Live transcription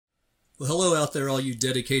Well, hello out there, all you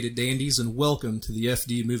dedicated dandies, and welcome to the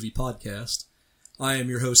FD Movie Podcast. I am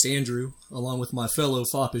your host, Andrew, along with my fellow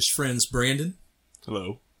foppish friends, Brandon.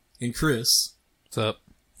 Hello. And Chris. What's up?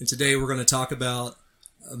 And today we're going to talk about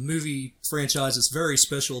a movie franchise that's very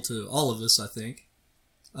special to all of us, I think.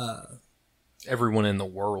 Everyone in the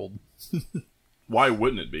world. Why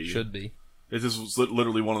wouldn't it be? Should be. This was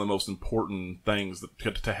literally one of the most important things that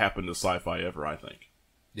to happen to sci-fi ever, I think.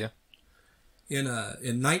 Yeah. In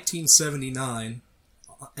 1979,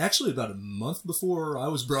 actually about a month before I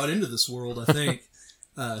was brought into this world, I think,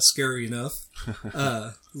 scary enough,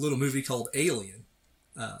 a little movie called Alien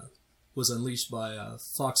was unleashed by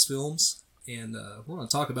Fox Films, and we're going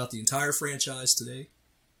to talk about the entire franchise today,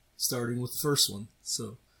 starting with the first one.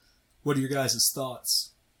 So, what are your guys'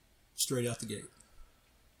 thoughts straight out the gate?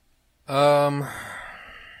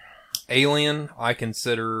 Alien, I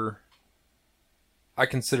consider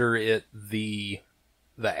it the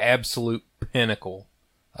absolute pinnacle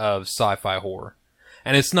of sci-fi horror.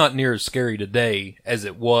 And it's not near as scary today as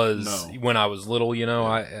it was when I was little, you know.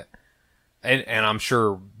 Yeah. And I'm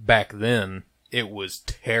sure back then it was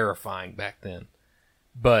terrifying back then.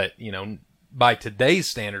 But, you know, by today's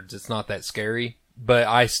standards it's not that scary, but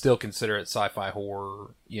I still consider it sci-fi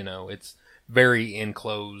horror, you know. It's very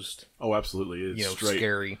enclosed. Oh, absolutely. It's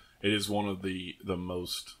scary. It is one of the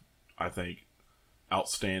most, I think,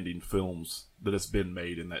 outstanding films that has been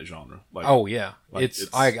made in that genre. Like, oh yeah,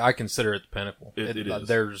 I consider it the pinnacle. It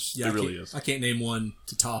is. It really is. I can't name one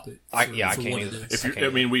to top it. I can't either. I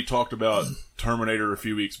mean, we talked about Terminator a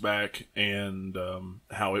few weeks back and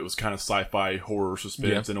how it was kind of sci-fi horror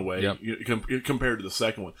suspense in a way compared to the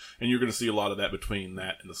second one, and you're going to see a lot of that between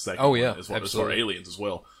that and the second one as well as for Aliens as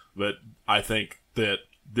well. But I think that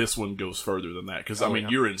this one goes further than that because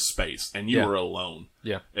you're in space and you are alone.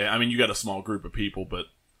 Yeah, I mean, you got a small group of people, but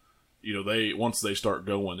you know once they start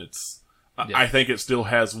going, it's. I think it still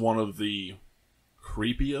has one of the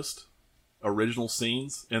creepiest original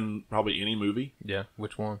scenes in probably any movie. Yeah,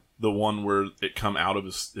 which one? The one where it come out of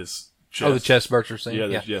his chest. Oh, the chest burster scene.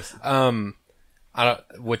 Yeah, yes.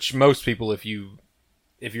 Which most people, if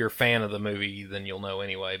you're a fan of the movie, then you'll know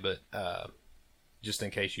anyway. But just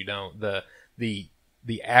in case you don't,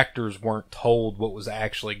 the actors weren't told what was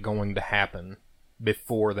actually going to happen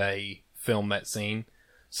before they filmed that scene.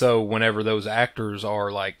 So whenever those actors are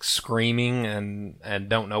like screaming and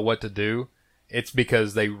don't know what to do, it's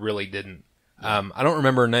because they really didn't. I don't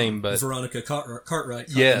remember her name, but Veronica Cartwright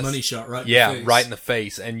got the money shot right in the face. Right in the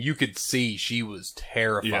face. And you could see she was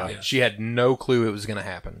terrified. Yeah. She had no clue it was going to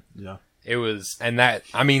happen. Yeah. It was, and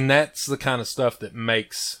that's the kind of stuff that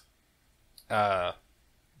makes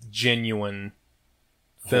genuine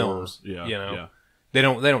films. Yeah, you know, yeah. They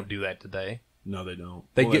don't do that today. No, they don't.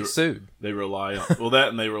 They get sued. They rely on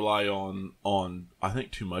and they rely on I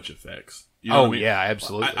think too much effects. You know what I mean? Yeah,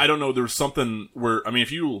 absolutely. I don't know. There's something where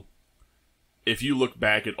if you look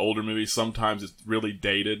back at older movies, sometimes it's really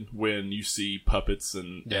dated when you see puppets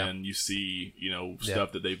and you see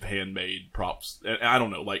stuff that they've handmade props. And I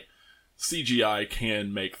don't know, like CGI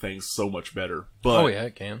can make things so much better. But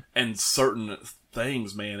it can. And certain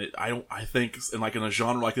things, man, I think in a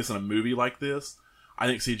genre like this, in a movie like this, I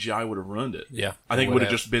think CGI would have ruined it. Yeah, I think it would have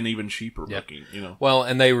just been even cheaper looking. You know. Well,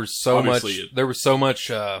 and they were so much. There was so much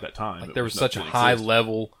that time. Like, there was such a high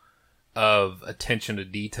level of attention to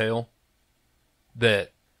detail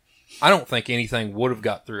that I don't think anything would have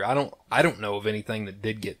got through. I don't know of anything that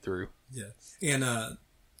did get through. Yeah, and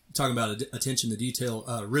talking about attention to detail,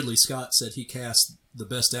 Ridley Scott said he cast the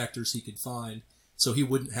best actors he could find, so he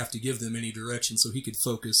wouldn't have to give them any direction, so he could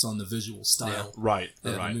focus on the visual style of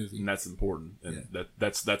the movie. And that's important, and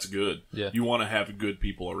that's good. Yeah. You want to have good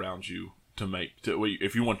people around you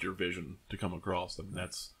if you want your vision to come across. I mean,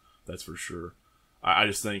 that's for sure.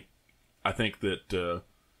 I think that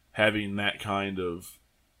having that kind of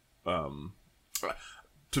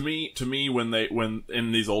to me when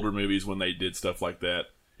in these older movies when they did stuff like that,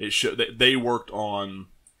 it showed that they worked on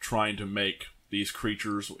trying to make these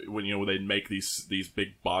creatures when they'd make these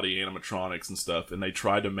big body animatronics and stuff, and they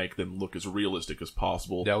tried to make them look as realistic as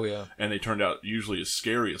possible. Oh yeah. And they turned out usually as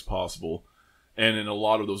scary as possible. And in a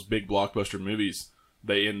lot of those big blockbuster movies,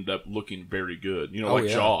 they ended up looking very good.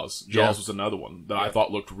 Jaws. Jaws was another one that I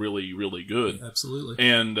thought looked really, really good. Absolutely.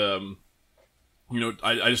 And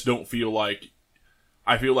I just don't feel like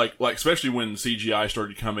especially when CGI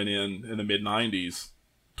started coming in the mid '90s.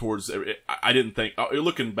 I didn't think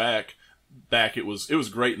looking back it was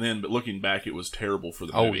great then, but looking back it was terrible for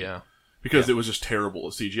the movie. Oh yeah, because it was just terrible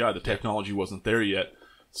at CGI. The technology wasn't there yet,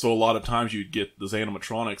 so a lot of times you'd get those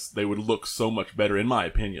animatronics. They would look so much better, in my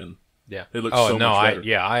opinion, Yeah. It looks so much better.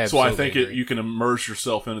 I so I absolutely think agree. you can immerse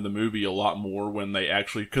yourself into the movie a lot more when they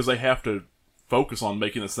actually, because they have to focus on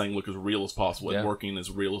making this thing look as real as possible and working as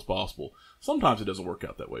real as possible. Sometimes it doesn't work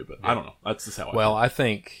out that way, but I don't know. That's just how I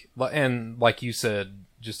think, and like you said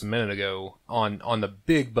just a minute ago, on the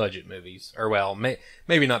big budget movies, or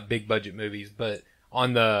maybe not big budget movies, but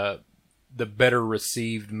on the better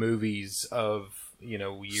received movies of, years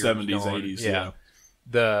 70s, gone, 80s, yeah.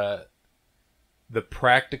 The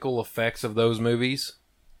practical effects of those movies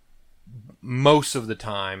most of the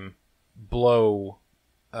time blow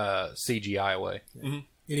CGI away. Mm-hmm.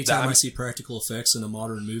 Anytime I see practical effects in a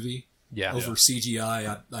modern movie over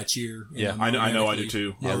CGI, I cheer. Yeah, I know I do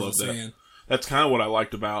too. I love that. Fan. That's kind of what I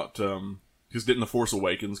liked about, because didn't The Force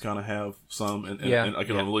Awakens kind of have some, and like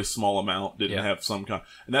a really small amount didn't have some kind,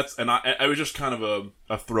 I was just kind of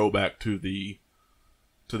a throwback to the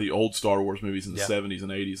old Star Wars movies in the 70s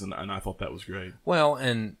and 80s, and I thought that was great. Well,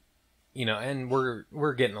 and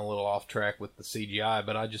we're getting a little off track with the CGI,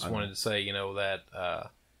 but I just wanted to say, that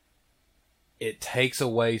it takes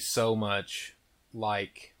away so much,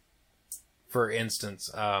 like, for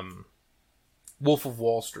instance, Wolf of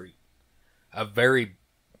Wall Street, a very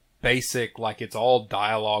basic, like, it's all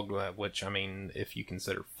dialogue, which, I mean, if you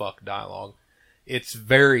consider fuck dialogue, it's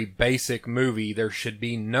very basic movie. There should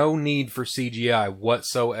be no need for CGI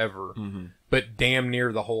whatsoever, but damn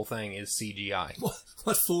near the whole thing is CGI.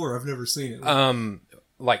 What for? I've never seen it.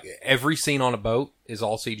 Like, every scene on a boat is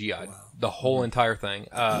all CGI. Wow. The whole entire thing.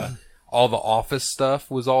 All the office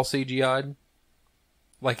stuff was all CGI'd.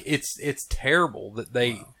 Like, it's terrible that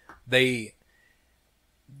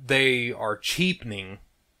they are cheapening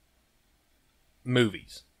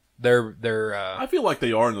movies. They're I feel like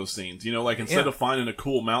they are in those scenes. Like, instead of finding a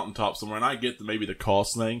cool mountaintop somewhere, and I get maybe the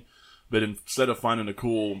cost thing, but instead of finding a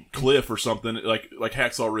cool cliff or something, like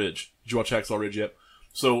Hacksaw Ridge. Did you watch Hacksaw Ridge yet?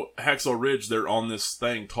 So Hacksaw Ridge, they're on this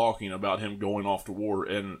thing talking about him going off to war,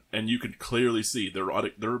 and you can clearly see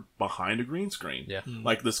they're behind a green screen. Yeah.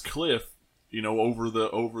 Like this cliff, over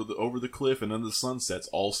the cliff, and then the sunset's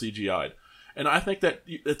all CGI'd. And I think that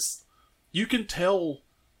you can tell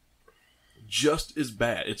just as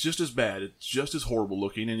bad. It's just as bad. It's just as horrible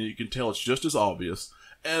looking, and you can tell it's just as obvious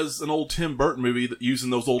as an old Tim Burton movie using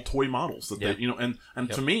those old toy models. That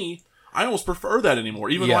to me, I almost prefer that anymore.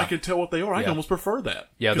 Even though I can tell what they are, I can almost prefer that.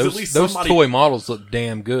 Yeah, those toy models look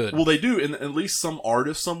damn good. Well, they do, and at least some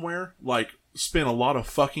artist somewhere spent a lot of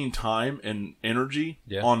fucking time and energy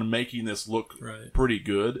on making this look pretty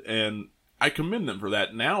good, and I commend them for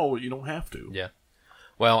that. Now you don't have to. Yeah.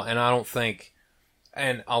 Well, and I don't think,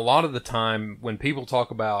 and a lot of the time when people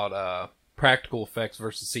talk about practical effects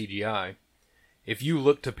versus CGI, if you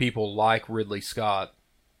look to people like Ridley Scott,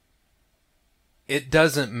 it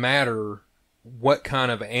doesn't matter what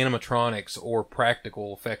kind of animatronics or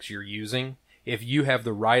practical effects you're using. If you have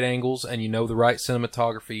the right angles and the right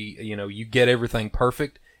cinematography, you get everything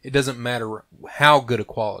perfect, it doesn't matter how good a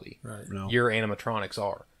quality your animatronics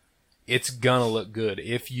are. It's gonna look good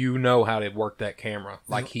if you know how to work that camera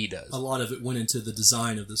like he does. A lot of it went into the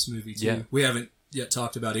design of this movie, too. Yeah. We haven't yet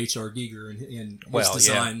talked about H.R. Giger and his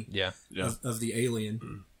design of the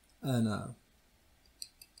alien. And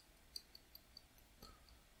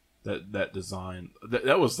that design,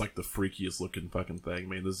 that was like the freakiest looking fucking thing. I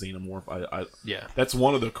mean, the xenomorph. That's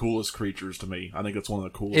one of the coolest creatures to me. I think it's one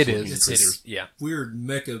of the coolest. It is. Yeah. Weird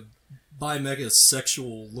bi-mecha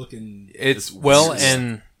sexual looking.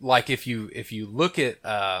 And like if you look at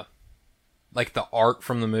like the art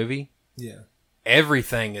from the movie,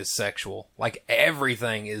 everything is sexual. Like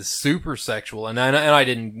everything is super sexual, and I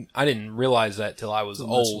didn't realize that till I was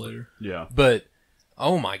old. Later. Yeah, but.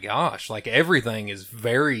 Oh my gosh, like everything is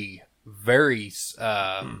very, very,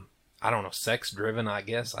 I don't know, sex driven, I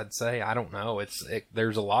guess I'd say. I don't know.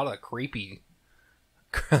 There's a lot of creepiness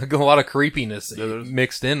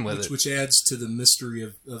mixed in with it. Which adds to the mystery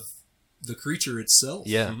of the creature itself.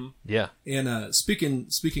 Yeah. Mm-hmm. Yeah. And,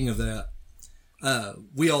 speaking of that,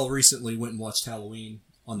 we all recently went and watched Halloween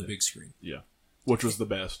on the big screen. Yeah. Which was the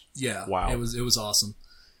best. Yeah. Wow. It was awesome.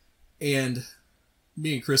 And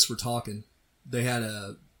me and Chris were talking. They had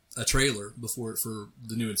a trailer for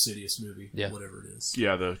the new Insidious movie, whatever it is.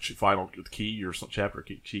 Yeah, the final key or some chapter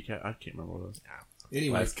key. I can't remember what it was.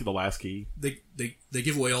 Anyway, the last key. They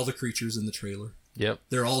give away all the creatures in the trailer. Yep,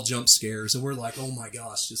 they're all jump scares, and we're like, oh my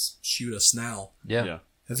gosh, just shoot us now. Yeah.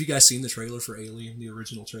 Have you guys seen the trailer for Alien, the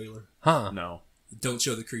original trailer? Huh? No. Don't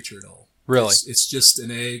show the creature at all. Really? It's just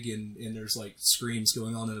an egg, and there's like screams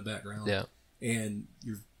going on in the background. Yeah. And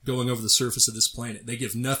you're going over the surface of this planet. They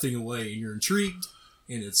give nothing away, and you're intrigued,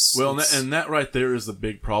 and and that right there is the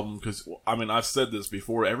big problem, because, I mean, I've said this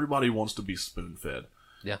before, everybody wants to be spoon-fed.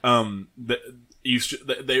 Yeah.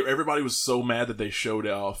 Everybody was so mad that they showed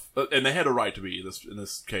off, and they had a right to be in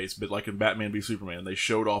this case. But like in Batman v Superman, they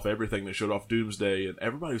showed off everything. They showed off Doomsday, and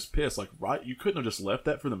everybody was pissed. Like, right, you couldn't have just left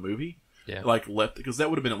that for the movie. Yeah. Like left because that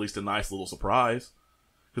would have been at least a nice little surprise.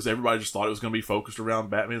 Because everybody just thought it was going to be focused around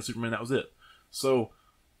Batman and Superman. That was it. So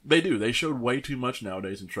they showed way too much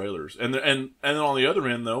nowadays in trailers. And then on the other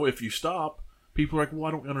end though, if you stop. People are like, well,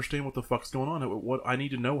 I don't understand what the fuck's going on. What I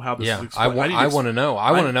need to know how this is explained. I want to know.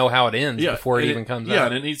 I want to know how it ends before it even comes out. Yeah,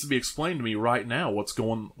 and it needs to be explained to me right now what's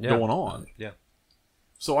going on. Yeah.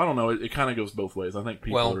 So I don't know. It kind of goes both ways. I think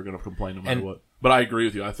people are going to complain no matter what. But I agree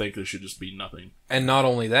with you. I think there should just be nothing. And not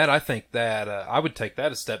only that, I think that I would take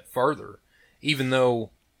that a step further. Even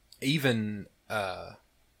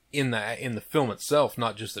in the film itself,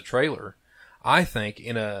 not just the trailer, I think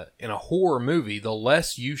in a horror movie, the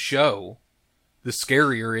less you show, the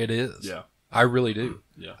scarier it is. Yeah. I really do.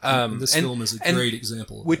 Yeah. This film is a great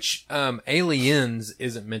example of which, Aliens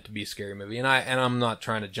isn't meant to be a scary movie. And I'm not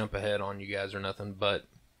trying to jump ahead on you guys or nothing, but,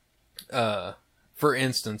 for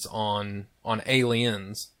instance, on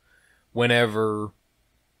Aliens, whenever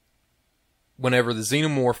the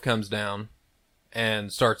xenomorph comes down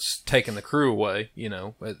and starts taking the crew away,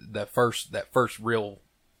 that first real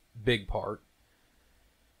big part,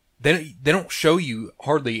 they don't show you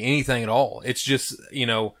hardly anything at all. It's just,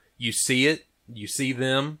 you see it, you see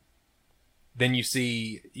them, then you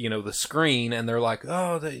see, the screen, and they're like,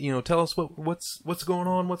 oh, tell us what's going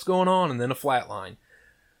on, and then a flat line.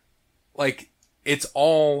 Like, it's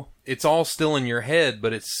all still in your head,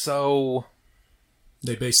 but it's so...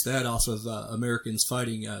 They based that off of Americans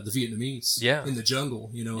fighting the Vietnamese in the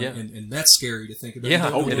jungle, and that's scary to think about.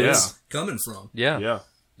 Yeah, it is coming from. Yeah.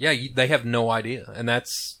 They have no idea, and that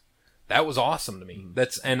was awesome to me.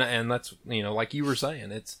 That's like you were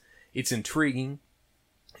saying, it's intriguing.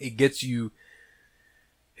 It gets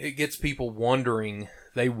people wondering.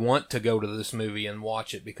 They want to go to this movie and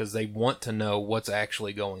watch it because they want to know what's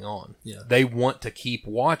actually going on. Yeah. They want to keep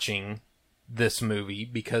watching this movie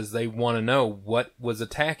because they want to know what was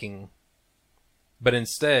attacking. But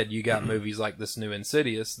instead, you got movies like this new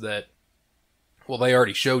Insidious that, well, they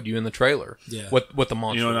already showed you in the trailer. Yeah. What the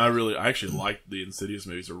monster. And I actually like the Insidious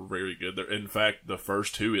movies. They're very good. In fact, the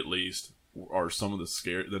first two at least are some of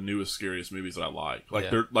the newest, scariest movies that I like.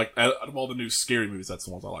 They're like out of all the new scary movies, that's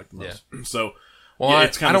the ones I like the most. Yeah. So,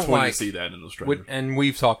 it's kind of fun to see that in those trailers. And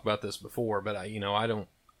we've talked about this before, but I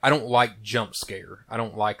don't like jump scare. I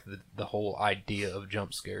don't like the whole idea of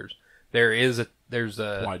jump scares. There's a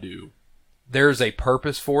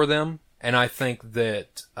purpose for them, and I think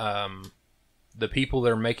that the people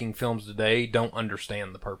that are making films today don't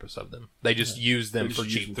understand the purpose of them. They just use them for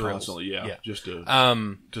cheap thrills. Constantly,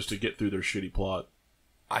 just to get through their shitty plot.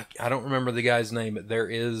 I don't remember the guy's name, but there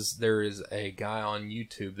is a guy on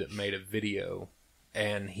YouTube that made a video,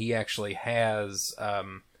 and he actually has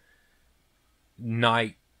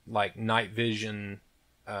night vision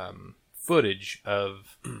footage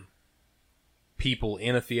of people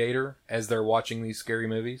in a theater as they're watching these scary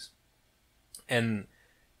movies. And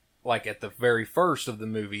like at the very first of the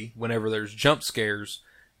movie, whenever there's jump scares,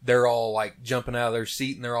 they're all like jumping out of their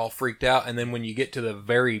seat and they're all freaked out. And then when you get to the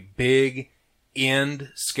very big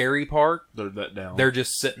end scary part, they're let down. They're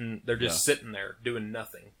just sitting sitting there doing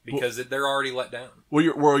nothing because they're already let down.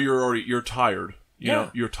 You're tired.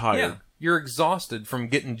 You're tired. Yeah. You're exhausted from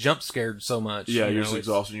getting jump scared so much. Yeah, you're just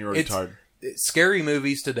exhausted and you're already tired. Scary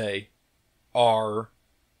movies today are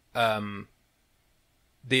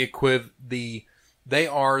they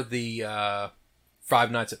are the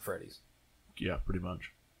Five Nights at Freddy's. Yeah, pretty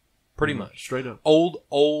much. Pretty much. Straight up.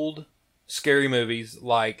 Old scary movies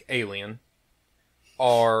like Alien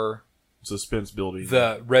are suspense building.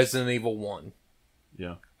 The Resident Evil 1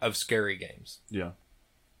 of scary games. Yeah.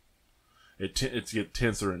 It gets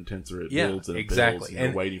tenser and tenser. It builds and it exactly. builds. And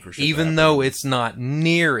you're waiting for shit even though it's not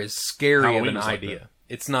near as scary Halloween of an idea. Like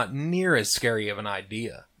it's not near as scary of an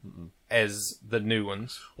idea as the new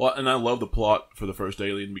ones. Well, and I love the plot for the first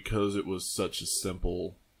Alien because it was such a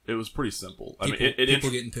simple... It was pretty simple. People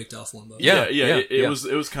getting picked off one by one.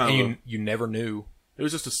 It was kind of... You never knew. It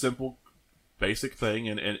was just a simple, basic thing,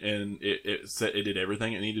 and it did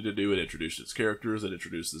everything it needed to do. It introduced its characters. It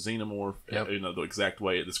introduced the xenomorph. The exact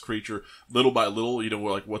way this creature, little by little.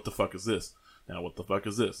 We're like, what the fuck is this? Now, what the fuck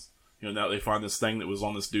is this? Now they find this thing that was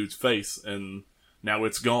on this dude's face, and now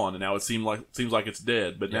it's gone, and now it seems like it's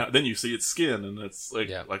dead. But now then you see its skin, and it's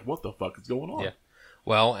like what the fuck is going on? Yeah.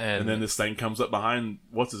 Well, and then this thing comes up behind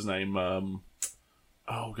what's his name?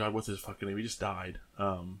 Oh God, what's his fucking name? He just died.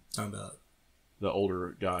 Talking about the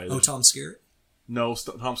older guy. Tom Skerritt. No,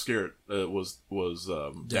 Tom Skerritt was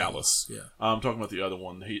Dallas. Yeah. I'm talking about the other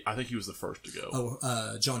one. I think he was the first to go.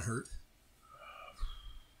 Oh, John Hurt.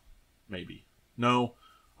 Maybe. No,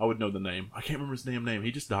 I would know the name. I can't remember his damn name.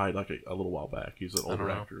 He just died like a little while back. He's an older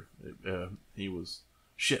actor. He was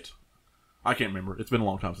shit. I can't remember. It's been a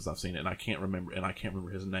long time since I've seen it, and I can't remember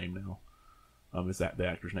his name now. Is that the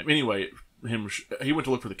actor's name? Anyway, he went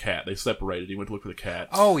to look for the cat. They separated. He went to look for the cat.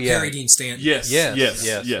 Oh yeah, Harry Dean Stanton. Yes.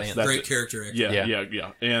 Great character actor.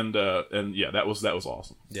 Yeah. And that was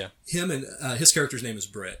awesome. Yeah. Him and his character's name is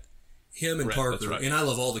Brett. Him and Brett, Parker, that's right. and I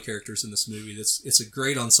love all the characters in this movie. It's a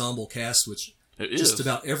great ensemble cast, which It just is.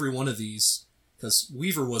 about every one of these, because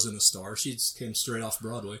Weaver wasn't a star; she came straight off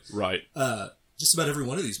Broadway. Right. Just about every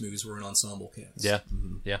one of these movies were an ensemble cast. Yeah.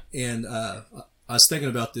 Mm-hmm. Yeah. And I was thinking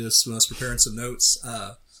about this when I was preparing some notes.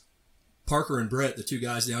 Parker and Brett, the two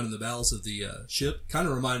guys down in the bowels of the ship, kind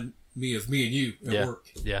of remind me of me and you at work.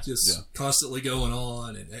 Yeah. Just constantly going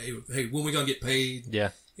on, and hey, when we gonna get paid? Yeah.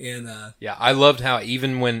 And yeah, I loved how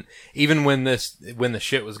even when the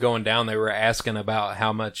shit was going down, they were asking about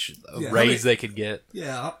how much raise they could get.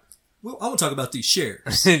 Yeah, I want to talk about these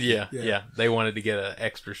shares. yeah, they wanted to get an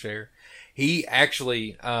extra share. He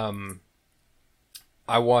actually, I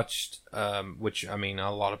watched, which I mean,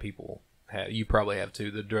 a lot of people have. You probably have too.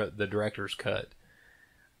 The director's cut,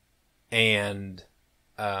 and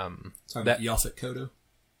Talking about Yaphet Kotto,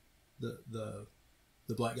 the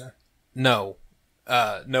black guy. No,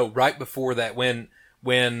 right before that, when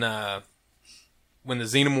the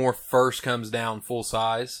Xenomorph first comes down full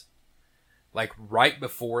size, like right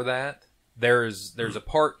before that, there's a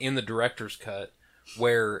part in the director's cut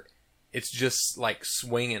where it's just like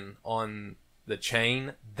swinging on the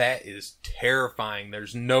chain. That is terrifying.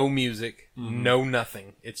 There's no music, no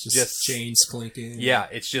nothing. It's just chains clinking. Yeah,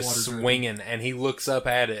 it's just swinging, and he looks up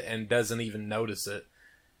at it and doesn't even notice it.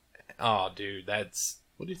 Oh, dude, that's...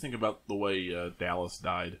 What do you think about the way Dallas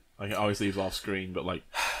died? Like, obviously he was off screen, but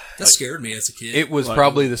that scared me as a kid. It was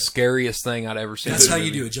probably the scariest thing I'd ever seen. That's how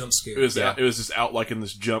you do a jump scare. It was just out like in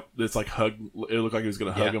this jump. It's like hug. It looked like he was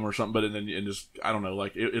going to hug him or something, but and just I don't know.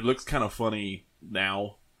 Like it looks kind of funny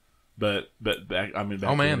now, but back. I mean,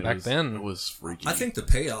 back then it was freaky. I think the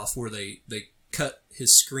payoff where they cut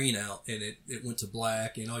his screen out and it went to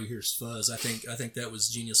black and all you hear is fuzz. I think that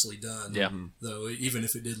was geniusly done. Yeah. Though even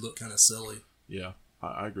if it did look kind of silly. Yeah,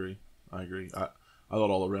 I agree. I thought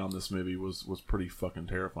all around this movie was pretty fucking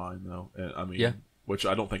terrifying, though. And, I mean, which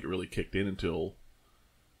I don't think it really kicked in until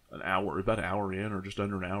about an hour in, or just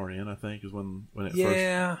under an hour in. I think is when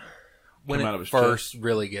it first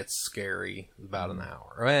really gets scary. About an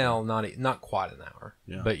hour. Well, not quite an hour.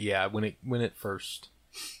 Yeah. But yeah, when it first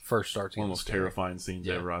starts, one of the most scary. terrifying scenes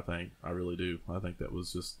ever. I think I really do. I think that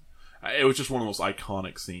was just. It was just one of the most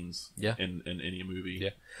iconic scenes. In any movie.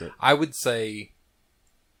 Yeah. I would say.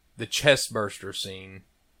 The chest burster scene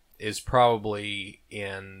is probably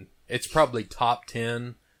top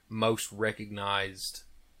 10 most recognized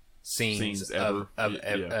scenes ever.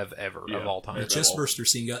 of all time. The chest burster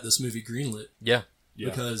scene got this movie greenlit. Yeah.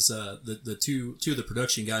 Because the two of the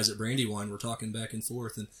production guys at Brandywine were talking back and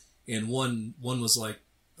forth, and one was like,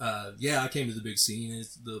 I came to the big scene.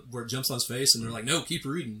 It's where it jumps on his face, and they're like, no, keep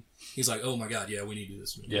reading. He's like, oh my god, yeah, we need to do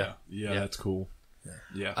this movie. Yeah, that's cool.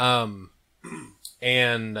 Yeah.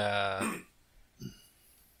 And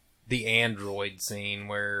the android scene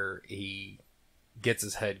where he gets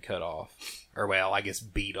his head cut off, or well, I guess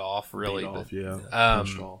beat off. Really,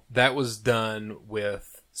 that was done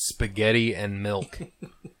with spaghetti and milk,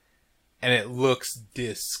 and it looks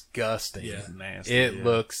disgusting. Yeah, nasty. It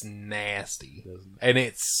looks nasty, and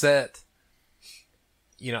it's set.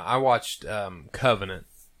 I watched Covenant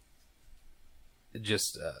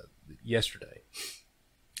just yesterday,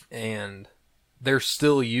 and they're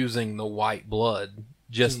still using the white blood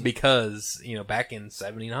just because, back in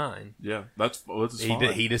 79. Yeah, that's fine.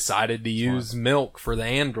 He decided to use milk for the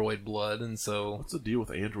android blood, and so... What's the deal with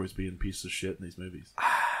androids being pieces of shit in these movies? I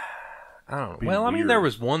don't know. Well, I mean, there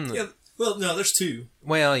was one that... Yeah, well, no, there's two.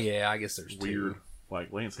 Well, yeah, I guess there's weird. Two.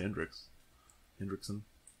 Like Lance Hendrickson.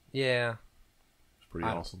 Yeah. It's pretty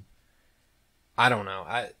awesome. I don't know.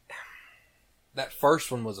 That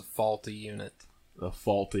first one was a faulty unit. A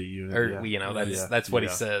faulty unit, that's what he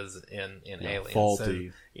says in Alien.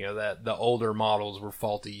 Faulty. So, that the older models were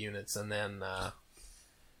faulty units, and then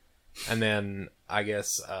I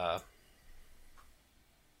guess I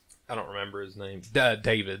don't remember his name.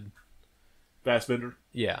 David Fassbender.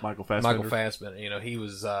 Yeah, Michael Fassbender. He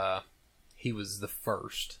was the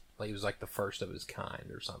first. Like, he was like the first of his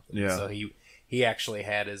kind or something. Yeah. So he actually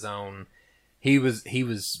had his own. He was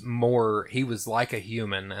like a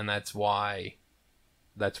human, and that's why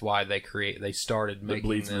That's why they started making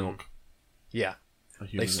bleeds them. Milk. Yeah,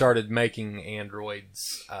 they started making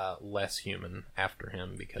androids less human after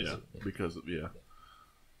him because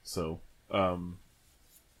So, I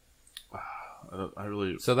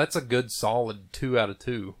really. So that's a good solid 2 out of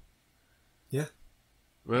 2. Yeah.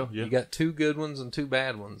 Well, yeah. You got 2 good ones and 2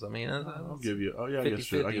 bad ones. I mean, I'll give you. Oh yeah,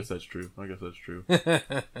 50-50. I guess that's true.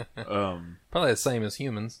 Probably the same as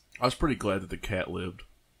humans. I was pretty glad that the cat lived.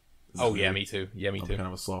 Oh yeah, me too. Yeah, me I'm too. kind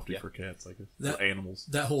of a softie for cats, I guess. For animals.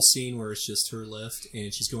 That whole scene where it's just her left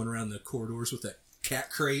and she's going around the corridors with that cat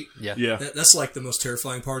crate. Yeah. That's like the most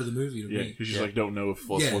terrifying part of the movie to me. Yeah, because she's like, don't know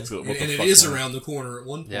what's and it is around the corner at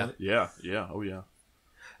one point. Yeah. Oh yeah.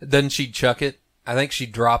 Doesn't she chuck it? I think she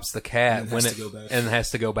drops the cat and has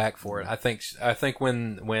to go back for it. I think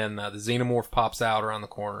when the xenomorph pops out around the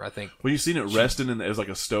corner, I think. Well, you seen it resting it was like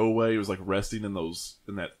a stowaway. It was like resting in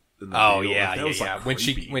that. Oh deal. yeah, like, yeah. Like when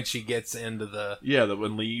she gets into the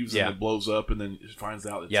when leaves and it blows up and then it finds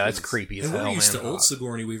out. That's creepy as hell. We're used to old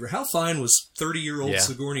Sigourney Weaver. How fine was 30-year-old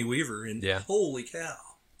Sigourney Weaver? And holy cow,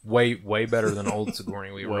 way better than old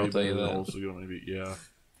Sigourney Weaver. I'll tell you that. Old Sigourney, yeah.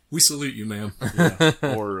 We salute you, ma'am.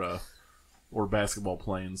 Yeah. Or basketball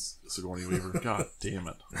playing Sigourney Weaver. God damn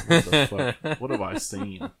it! What the fuck? What have I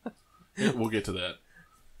seen? We'll get to that.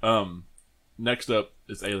 Next up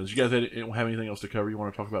is Aliens. You guys have anything else to cover you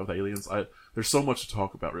want to talk about with Aliens? There's so much to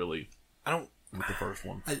talk about, really. With the first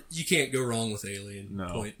one. You can't go wrong with Alien.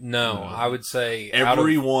 No, I would say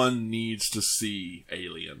everyone needs to see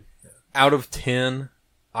Alien. Out of 10,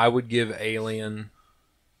 I would give Alien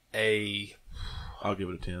I'll give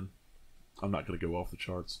it a 10. I'm not going to go off the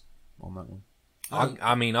charts on that one.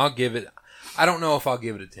 I'll give it. I don't know if I'll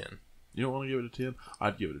give it a 10. You don't want to give it a 10?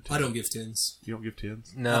 I'd give it a 10. I don't give 10s. You don't give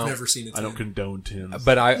 10s? No. I've never seen a 10. I don't condone 10s.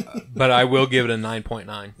 But I will give it a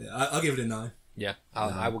 9.9. Yeah, I'll give it a 9. Yeah,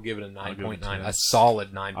 I will give it a 9.9. A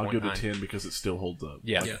solid 9.9. I'll give it a 10 because it still holds up.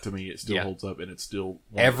 Yeah. To me, it still holds up, and it's still...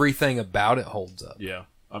 Everything about it holds up. Yeah.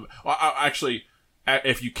 Actually,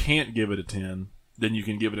 if you can't give it a 10, then you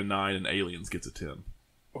can give it a 9, and Aliens gets a 10.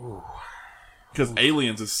 Ooh. Because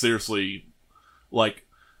Aliens is seriously... Like...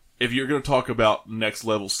 If you're going to talk about next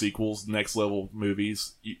level sequels, next level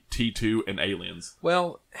movies, T2 and Aliens.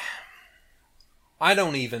 Well, I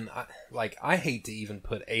don't even I hate to even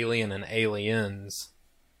put Alien and Aliens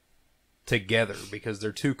together because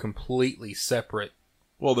they're two completely separate.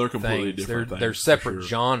 Well, they're completely different things. They're separate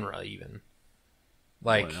genre even.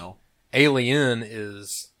 Alien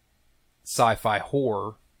is sci-fi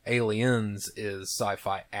horror. Aliens is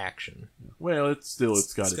sci-fi action. Well, it's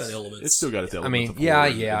got its elements. It's still got its elements. I mean, of yeah,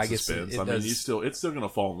 horror I guess suspense. It's still going to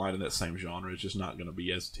fall in line in that same genre. It's just not going to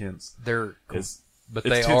be as tense. But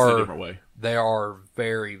they are in a different way. They are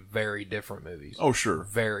very, very different movies. Oh, sure,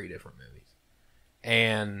 very different movies.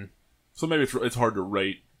 And so maybe it's hard to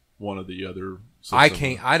rate one or the other.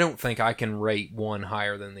 I don't think I can rate one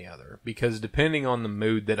higher than the other because depending on the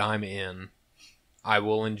mood that I'm in, I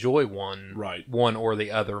will enjoy one or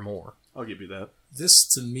the other more. I'll give you that. This,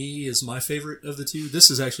 to me, is my favorite of the two.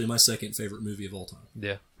 This is actually my second favorite movie of all time.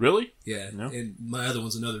 Yeah. Really? Yeah. No? And my other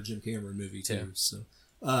one's another Jim Cameron movie, too. Yeah. So,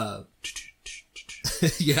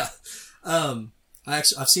 yeah.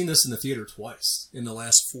 I've seen this in the theater twice in the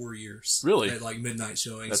last 4 years. Really? At, midnight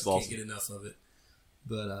showings. That's so awesome. Can't get enough of it.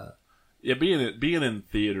 But, yeah, being in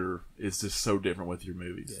theater is just so different with your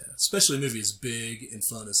movies. Yeah, especially a movie as big and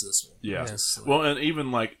fun as this one. Yeah. Well, and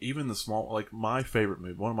even the small, my favorite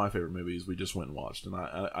movie, one of my favorite movies, we just went and watched, and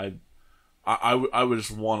I would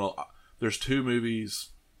just want to. There's two movies,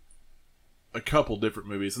 a couple different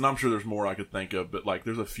movies, and I'm sure there's more I could think of, but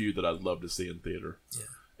there's a few that I'd love to see in theater. Yeah.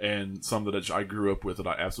 And some that I grew up with that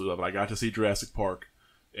I absolutely love. I got to see Jurassic Park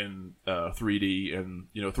in 3D, and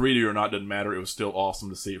 3D or not doesn't matter. It was still awesome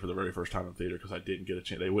to see it for the very first time in theater because I didn't get a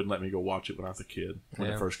chance. They wouldn't let me go watch it when I was a kid when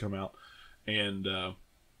it first came out. And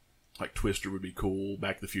Twister would be cool.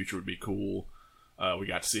 Back to the Future would be cool. We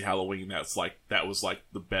got to see Halloween. That was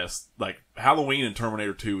the best. Halloween and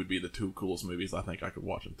Terminator 2 would be the two coolest movies I think I could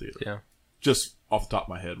watch in theater. Yeah, just off the top of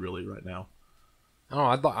my head, really, right now. Oh,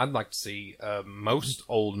 I'd like to see most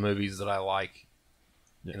old movies that I like.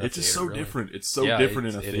 It's just so different. It's so different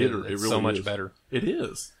in a theater. It really so much is. better. It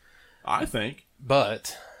is, I think.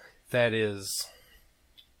 But that is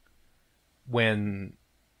when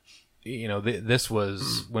this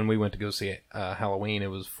was when we went to go see Halloween.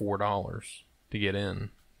 It was $4 to get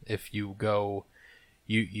in. If you go,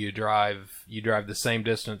 you drive the same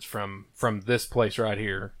distance from this place right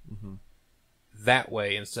here that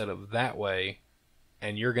way instead of that way,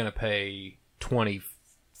 and you're going to pay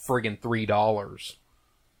 $23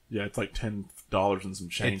 Yeah, it's like $10 and some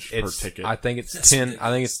change per ticket. I think it's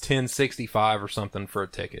 $10.65 or something for a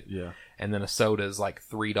ticket. Yeah. And then a soda is like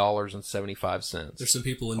 $3.75. There's some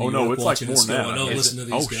people in New York watching this going, "Oh, listen to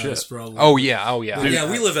these guys, probably." Oh yeah. Dude,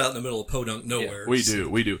 yeah, we live out in the middle of podunk nowhere. Yeah,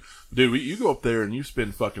 we do. Dude, you go up there and you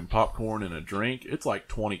spend fucking popcorn and a drink. It's like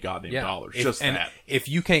 $20 goddamn dollars. If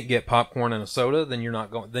you can't get popcorn and a soda, then you're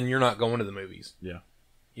not going. Then you're not going to the movies. Yeah.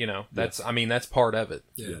 You know, that's that's part of it.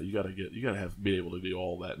 Yeah, you gotta be able to do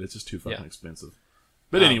all that. It's just too fucking expensive.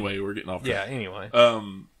 But anyway, we're getting off track. Yeah, anyway.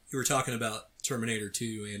 You were talking about Terminator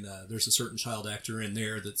 2, and there's a certain child actor in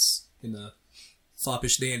there that's in the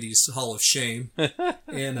Foppish Dandies Hall of Shame.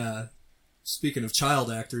 And speaking of child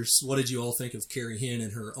actors, what did you all think of Carrie Henn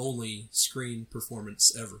in her only screen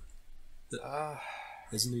performance ever?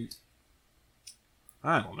 As Newt.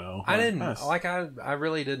 I don't know. I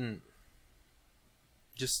really didn't.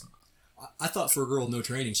 I thought for a girl with no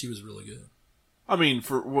training, she was really good. I mean,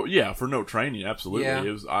 for no training, absolutely. Yeah.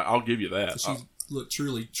 It was. I'll give you that. She looked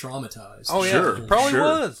truly traumatized. Oh yeah, sure, probably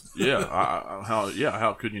was. Yeah,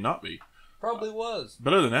 how could you not be? Probably was.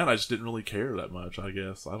 But other than that, I just didn't really care that much. I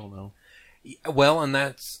guess I don't know. Well, and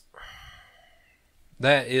that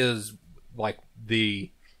is like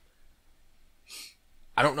I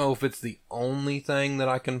don't know if it's the only thing that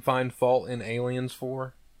I can find fault in Aliens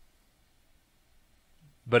for.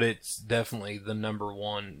 But it's definitely the number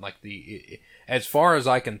one, like as far as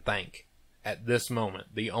I can think at this moment,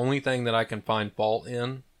 the only thing that I can find fault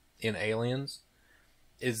in Aliens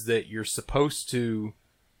is that you're supposed to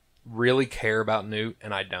really care about Newt,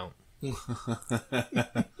 and I don't.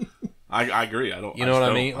 I agree. I don't. You know what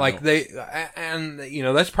I mean? Like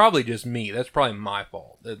that's probably just me. That's probably my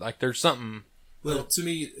fault. Like there's something. Well, to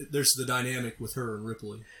me, there's the dynamic with her and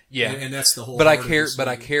Ripley. Yeah, and that's the whole. But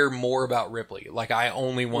I care more about Ripley. Like I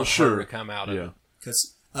only want her to come out of it.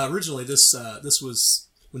 Because originally this was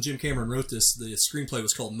when Jim Cameron wrote this. The screenplay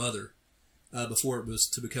was called Mother, before it was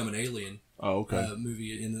to become an Alien.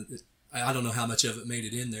 Movie. And I don't know how much of it made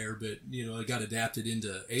it in there, but it got adapted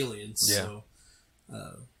into Aliens. Yeah. So,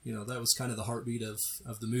 that was kind of the heartbeat of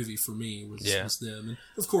the movie for me was them, and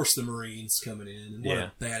of course the Marines coming in, and what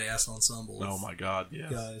a badass ensemble! Oh my god, yeah,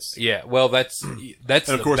 guys. Yeah, well, that's and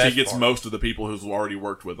of course he gets part. most of the people who's already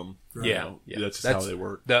worked with them. Right. That's how they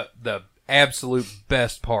work. The absolute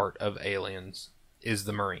best part of Aliens is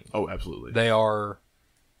the Marines. Oh, absolutely. They are,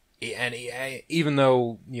 and even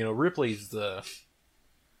though Ripley's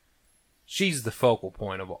she's the focal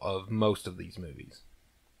point of most of these movies,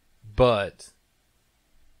 but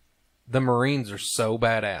the Marines are so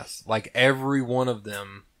badass. Like, every one of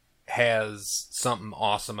them has something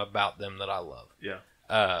awesome about them that I love.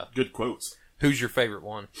 Yeah. Good quotes. Who's your favorite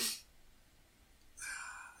one?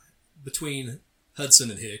 Between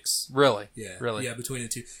Hudson and Hicks. Really? Yeah. Really? Yeah, between the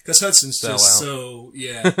two. Because Hudson's just so...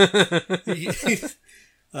 Yeah.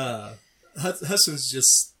 Hudson's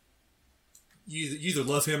just... You either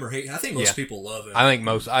love him or hate him. I think most people love him.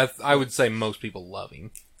 I would say most people love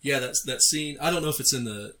him. Yeah, that scene... I don't know if it's in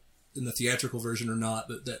the theatrical version or not,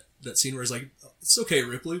 but that scene where he's like, "It's okay,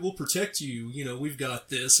 Ripley, we'll protect you. We've got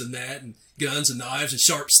this and that, and guns and knives and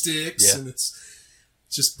sharp sticks," and it's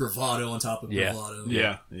just bravado on top of bravado.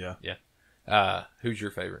 Yeah. Who's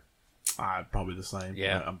your favorite? Probably the same.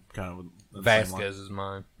 Yeah. I'm kind of Vasquez is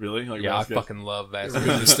mine. Really? Vasquez? I fucking love Vasquez.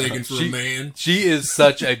 Really mistaken for a man. She is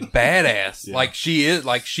such a badass. Yeah.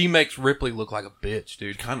 Like, she makes Ripley look like a bitch,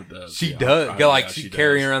 dude. Kind of does. She does. She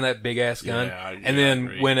carrying around that big ass gun. And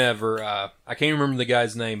then whenever, I can't remember the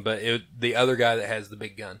guy's name, but the other guy that has the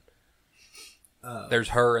big gun. There's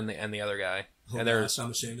her and the other guy. And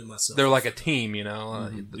I'm ashamed of myself. They're like a team,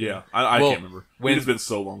 Yeah, I can't remember. It's been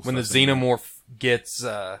so long. When the xenomorph gets,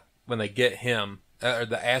 when they get him, or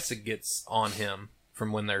the acid gets on him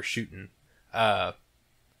from when they're shooting,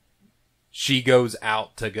 she goes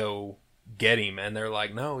out to go get him, and they're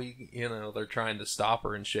like, no, they're trying to stop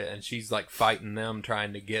her and shit, and she's like fighting them,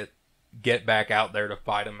 trying to get back out there to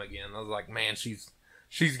fight him again. I was like, man, she's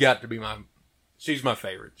got to be she's my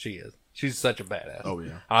favorite. She is. She's such a badass. Oh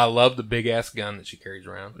yeah. I love the big ass gun that she carries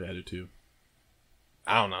around. Yeah, I do too.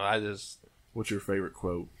 I don't know. What's your favorite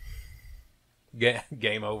quote?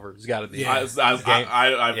 Game over. It's got to be. Yeah.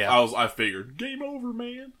 I figured game over,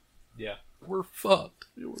 man. Yeah, we're fucked.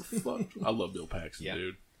 Yeah, we're fucked. I love Bill Paxton,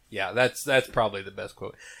 dude. Yeah, that's probably the best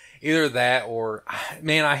quote. Either that or,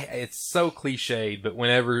 man, it's so cliched, but when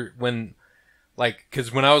I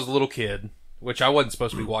was a little kid, which I wasn't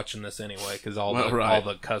supposed to be watching this anyway, because all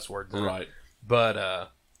the cuss words, right? But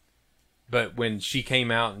when she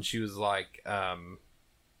came out and she was like,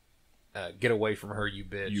 "Get away from her, you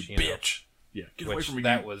bitch!" You bitch. Yeah, get away from me,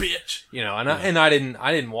 you bitch. And I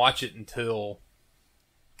didn't watch it until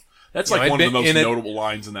That's like one of the most notable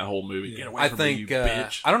lines in that whole movie. Get away from me, you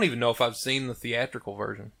bitch. I don't even know if I've seen the theatrical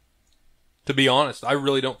version. To be honest, I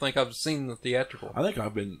really don't think I've seen the theatrical. I think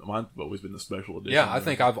mine's always been the special edition. Yeah, I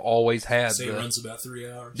think I've always had. It runs about 3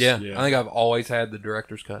 hours. Yeah, I think I've always had the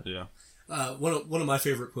director's cut. Yeah. One of my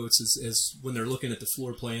favorite quotes is when they're looking at the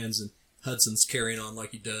floor plans and Hudson's carrying on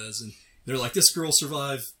like he does, and they're like, "This girl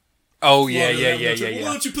survived." Oh yeah. Why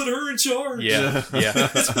don't you put her in charge? Yeah.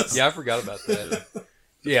 I forgot about that.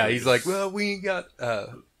 Yeah, he's like, well, we ain't got.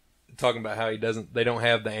 Talking about how they don't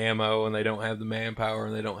have the ammo and they don't have the manpower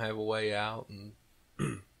and they don't have a way out, and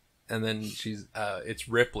then it's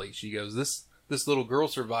Ripley. She goes, this little girl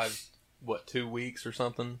survived 2 weeks or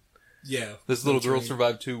something. Yeah, this little girl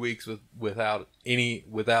survived 2 weeks with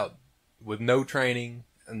no training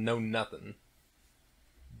and no nothing.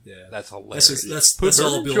 Yeah, that's hilarious. That's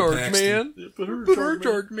all Bill Paxton. Man. Yeah, put her in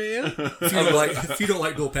charge, man. If you don't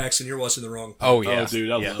like Bill Paxton, you're watching the wrong. Oh yeah, dude,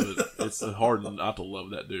 I love it. It's hard not to love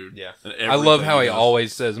that dude. Yeah, I love how he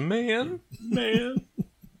always says, "Man."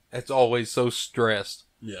 It's always so stressed.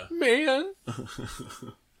 Yeah, man.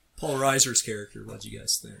 Paul Reiser's character. What do you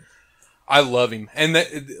guys think? I love him, and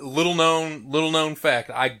that little known fact.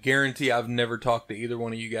 I guarantee I've never talked to either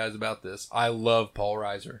one of you guys about this. I love Paul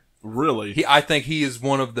Reiser. Really? I think he is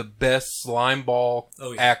one of the best slimeball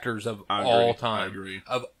actors of all time. I agree.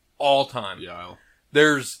 Of all time. Yeah.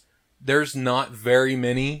 There's not very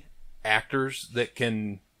many actors that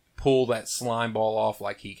can pull that slimeball off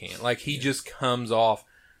like he can. Like, he just comes off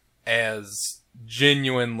as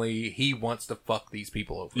genuinely he wants to fuck these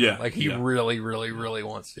people over. Yeah. Like, he really, really, really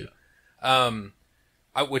wants to. Yeah.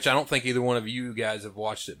 Which I don't think either one of you guys have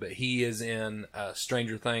watched it, but he is in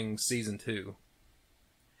Stranger Things Season 2.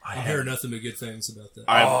 I hear nothing but good things about that.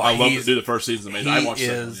 I love to do the first season. Amazing. I watched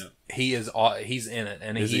it. He's in it,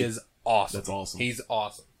 and he is awesome. That's awesome. He's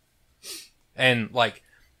awesome. And like,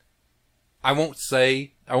 I won't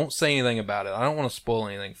say anything about it. I don't want to spoil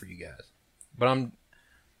anything for you guys. But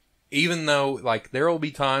even though like there will be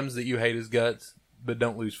times that you hate his guts, but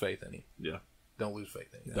don't lose faith in him. Yeah. Don't lose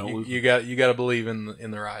faith in him. Don't you got to believe in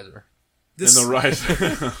the Riser. This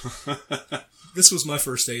was my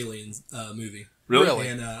first Alien movie. Really?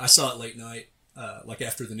 And I saw it late night, like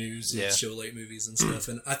after the news and show late movies and stuff.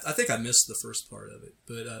 And I think I missed the first part of it.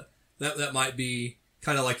 But that might be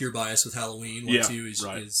kind of like your bias with Halloween. 1, 2 is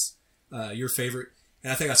your favorite.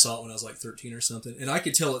 And I think I saw it when I was like 13 or something. And I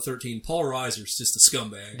could tell at 13, Paul Reiser's just a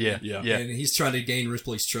scumbag. Yeah. And he's trying to gain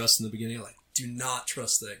Ripley's trust in the beginning. Like, do not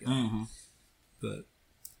trust that guy. Mm-hmm. But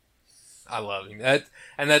I love him.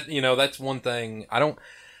 That's one thing.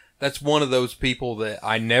 That's one of those people that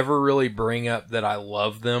I never really bring up that I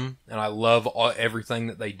love them and I love everything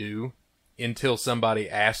that they do until somebody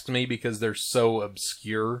asks me because they're so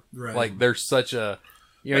obscure. Right. Like there's such a,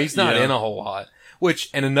 he's not in a whole lot.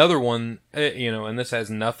 And another one, and this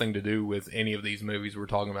has nothing to do with any of these movies we're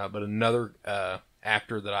talking about, but another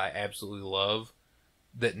actor that I absolutely love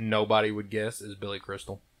that nobody would guess is Billy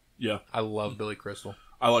Crystal. Yeah. I love Billy Crystal.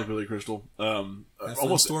 I like Billy Crystal.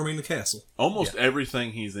 Almost storming the castle. Almost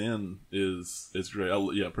everything he's in is great.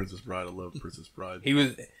 Princess Bride. I love Princess Bride.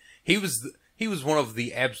 He was one of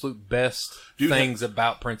the absolute best things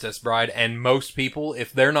about Princess Bride. And most people,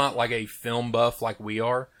 if they're not like a film buff like we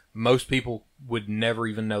are, most people would never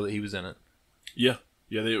even know that he was in it. Yeah.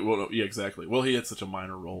 Yeah, exactly. Well, he had such a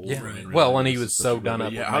minor role. Yeah. Well, and he was so done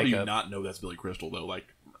up with how do you makeup. not know that's Billy Crystal though?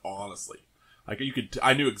 Like, honestly. Like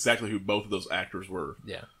I knew exactly who both of those actors were.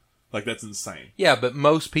 Yeah, like that's insane. Yeah, but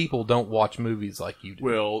most people don't watch movies like you do.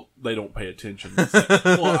 Well, they don't pay attention.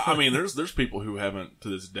 Well, I mean, there's people who haven't to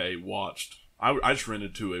this day watched. I just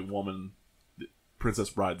rented to a woman,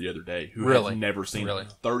 Princess Bride, the other day who had never seen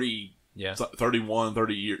it. 31,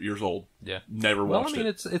 30 years old. Yeah, never watched it. Well, I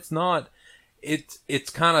mean, it's not.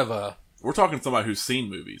 It's kind of a. We're talking somebody who's seen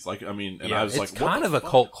movies. Like, I mean, and I was like, it's kind of a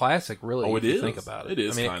cult classic, really. Oh, if you think about it. It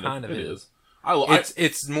is. I mean, kind of. It is.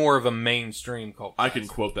 It's more of a mainstream cult classic. I can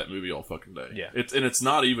quote that movie all fucking day. Yeah. It's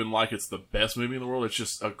not even like it's the best movie in the world. It's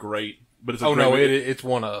just a great. But it's it's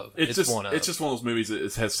one of. It's just one of those movies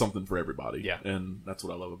that has something for everybody. Yeah. And that's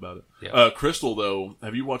what I love about it. Yeah. Crystal, though,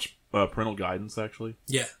 have you watched Parental Guidance? Actually.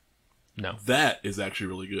 Yeah. No. That is actually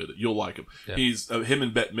really good. You'll like him. Yeah. He's him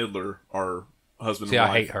and Bette Midler are husband and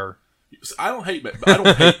wife. I hate her. I don't hate Bette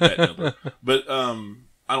Midler, but I'm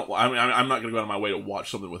not going to go out of my way to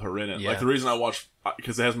watch something with her in it. Yeah. Like the reason I watch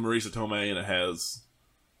because it has Marisa Tomei and it has.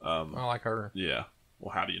 I like her. Yeah.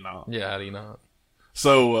 Well, how do you not? Yeah, how do you not?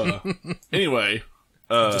 So anyway,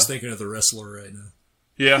 I'm just thinking of the wrestler right now.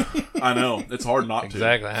 Yeah, I know it's hard not to.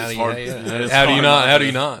 Exactly. How do you not? Exactly.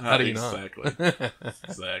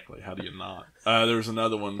 How do you not? There's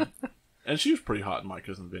another one. And she was pretty hot in My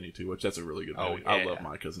Cousin Vinny too, which that's a really good movie. Oh, yeah. I love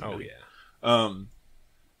My Cousin Vinny. Yeah.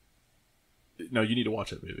 No, you need to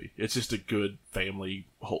watch that movie. It's just a good family,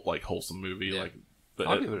 wholesome movie. Yeah.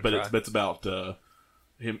 It's about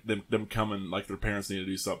them coming, like their parents need to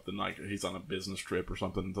do something, like he's on a business trip or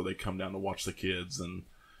something, so they come down to watch the kids, and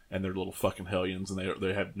they're little fucking hellions, and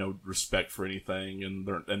they have no respect for anything, and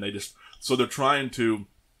they're trying to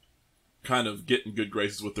kind of get in good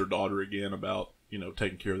graces with their daughter again about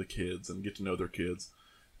taking care of the kids and get to know their kids,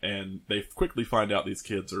 and they quickly find out these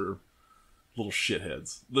kids are little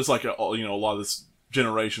shitheads. Just like a lot of this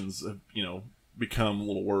generations have become a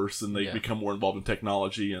little worse, and they become more involved in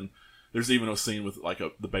technology. And there's even a scene with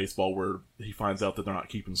the baseball where he finds out that they're not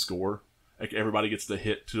keeping score. Like everybody gets to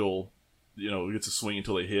hit till gets to swing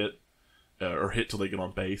until they hit or hit till they get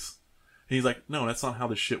on base. And he's like, no, that's not how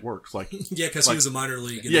this shit works. Like, yeah, because he was a minor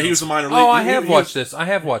league. Yeah, he was a minor league. Oh, I have watched this.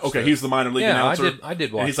 Okay, he's the minor league announcer. I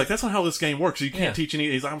did watch. And he's like, that's not how this game works. You can't teach any.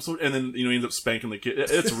 He's like, and then he ends up spanking the kid.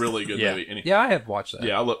 It's a really good movie. And I have watched that.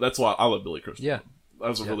 Yeah, that's why I love Billy Crystal. Yeah, that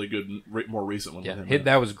was a really good, more recent one. Yeah, with him.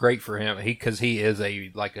 That was great for him because he is a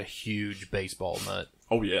huge baseball nut.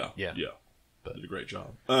 Oh yeah. But did a great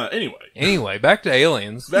job. Anyway, back to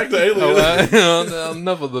Aliens. Back to Aliens.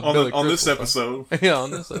 Enough of the Billy on this Crystal episode. Yeah,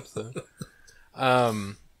 on this episode.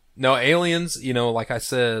 No, Aliens, like I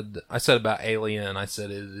said about Alien, I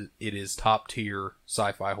said it is top tier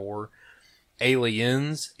sci-fi horror.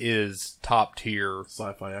 Aliens is top tier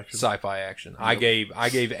sci-fi action. Yep. I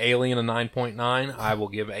gave Alien a 9.9. I will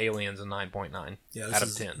give Aliens a 9.9 out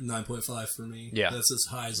of 10. 9.5 for me. Yeah. That's as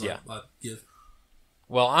high as I give.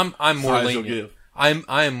 Well, I'm more lenient. I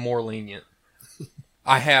am more lenient.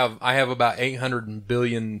 I have about 800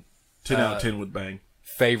 billion 10 out of 10 would bang.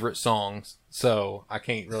 Favorite songs, so I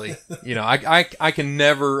can't really, I can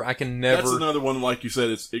never. That's another one, like you said,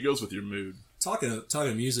 it goes with your mood. Talking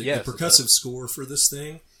music, yes, the percussive score for this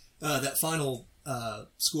thing, that final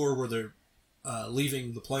score where they're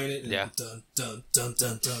leaving the planet, and dun dun dun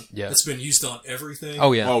dun dun. Yeah, it's been used on everything.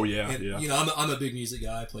 Oh yeah, and, I'm a big music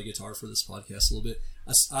guy. I play guitar for this podcast a little bit.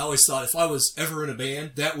 I always thought if I was ever in a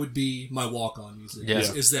band, that would be my walk-on music. Yeah.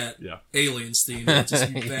 Is that Aliens theme? It would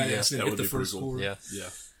just be badass and hit the first chord. Yeah.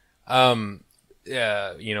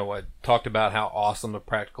 I talked about how awesome the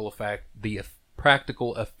practical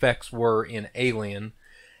effects were in Alien,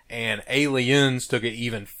 and Aliens took it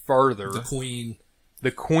even further.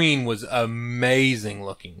 The Queen was amazing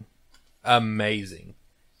looking, and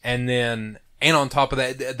on top of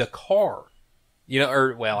that, the car. I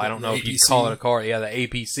don't know if you call it a car. Yeah, the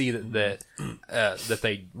APC that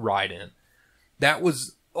they ride in. That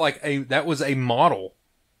was a model.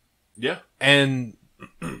 Yeah. And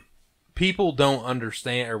people don't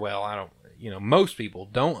understand, most people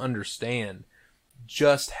don't understand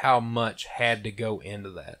just how much had to go into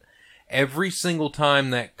that. Every single time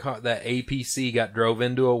that APC got drove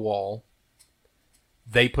into a wall,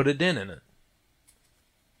 they put a dent in it.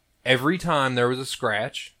 Every time there was a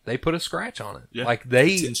scratch, they put a scratch on it. Yeah.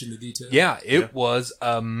 Attention to detail. Yeah, it was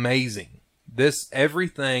amazing.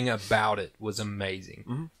 Everything about it was amazing.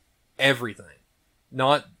 Mm-hmm. Everything.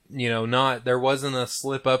 Not there wasn't a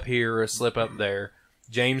slip up here or a slip up there.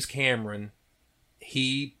 James Cameron,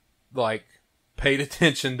 he paid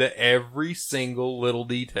attention to every single little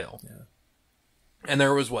detail. Yeah. And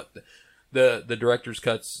there was the director's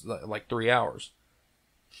cut's 3 hours.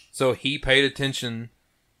 So he paid attention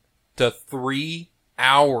to 3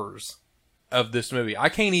 hours of this movie. I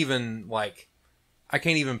can't even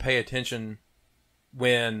pay attention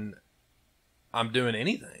when I'm doing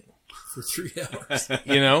anything for 3 hours.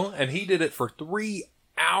 And he did it for 3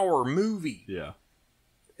 hour movie. Yeah.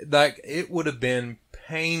 It would have been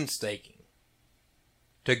painstaking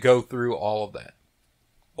to go through all of that.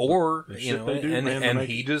 Or, he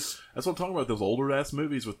just... That's what I'm talking about, those older ass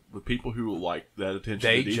movies with people who like that attention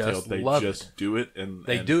to detail. They just do it. And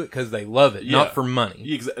they do it because they love it, not for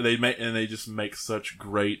money. They just make such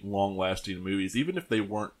great, long-lasting movies. Even if they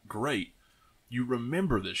weren't great, you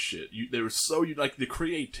remember this shit. They were so... the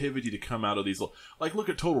creativity to come out of these... look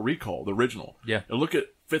at Total Recall, the original. Yeah. And look at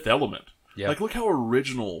Fifth Element. Yeah. Look how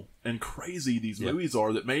original and crazy these movies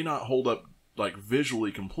are that may not hold up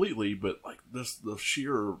visually completely, but the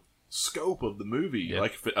sheer scope of the movie,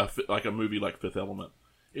 like a movie like Fifth Element,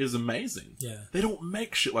 is amazing. Yeah, they don't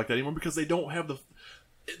make shit like that anymore because they don't have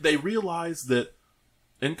they realize that,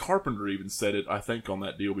 and Carpenter even said it, I think, on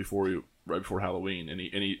that deal right before Halloween, and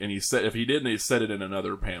he said, if he didn't, he said it in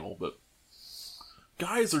another panel, but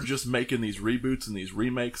guys are just making these reboots and these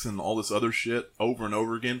remakes and all this other shit over and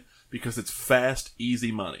over again because it's fast,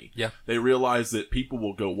 easy money. Yeah. They realize that people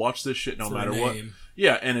will go watch this shit no matter what.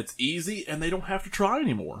 Yeah, and it's easy, and they don't have to try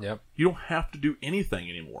anymore. Yep. You don't have to do anything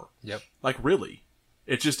anymore. Yep. Like, really.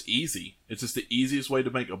 It's just easy. It's just the easiest way to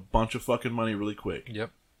make a bunch of fucking money really quick. Yep.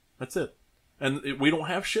 That's it. And we don't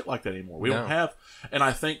have shit like that anymore. We don't have... And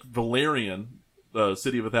I think Valerian, the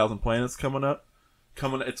City of a Thousand Planets,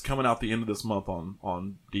 it's coming out the end of this month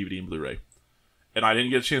on DVD and Blu-ray. And I didn't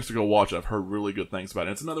get a chance to go watch it. I've heard really good things about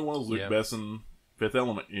it. It's another one of those Luc Besson, Fifth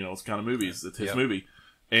Element, it's kind of movies. It's his movie.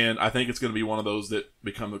 And I think it's going to be one of those that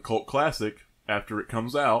become a cult classic after it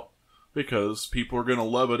comes out, because people are going to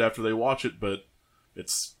love it after they watch it, but it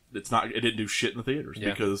didn't do shit in the theaters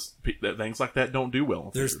because things like that don't do well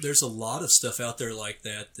in theaters. There's a lot of stuff out there like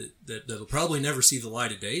that'll probably never see the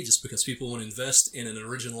light of day just because people want to invest in an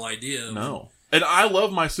original idea. No. And I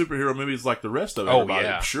love my superhero movies like the rest of everybody. Oh,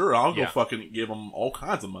 yeah. Sure, I'll go fucking give them all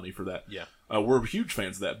kinds of money for that. Yeah. We're huge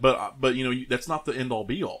fans of that. But that's not the end all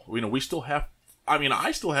be all. We still have,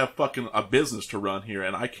 I still have fucking a business to run here,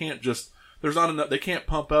 and I can't just, there's not enough, they can't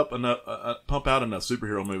pump out enough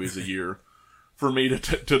superhero movies a year for me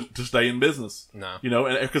to stay in business. No.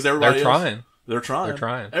 And because everybody They're trying. They're trying. They're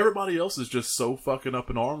trying. Everybody else is just so fucking up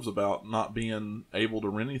in arms about not being able to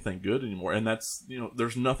rent anything good anymore. And that's,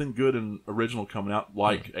 there's nothing good in original coming out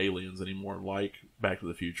like Aliens anymore, like Back to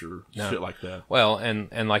the Future, shit like that. Well,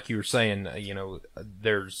 and like you were saying,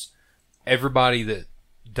 there's everybody that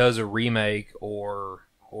does a remake or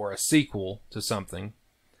a sequel to something,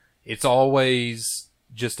 it's always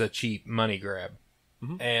just a cheap money grab.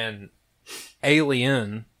 Mm-hmm. And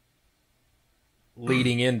Alien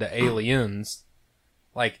leading into Aliens,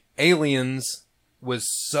 like Aliens was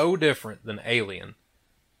so different than Alien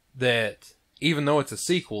that even though it's a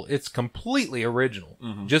sequel, it's completely original.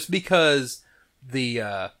 Mm-hmm. Just because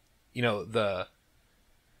the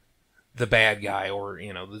bad guy or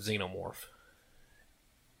the xenomorph,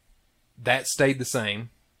 that stayed the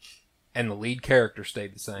same, and the lead character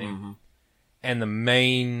stayed the same, and the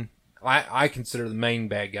main, I consider the main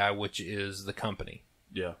bad guy, which is the company.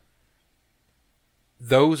 Yeah.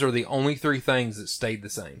 Those are the only three things that stayed the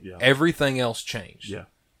same. Yeah. Everything else changed. Yeah.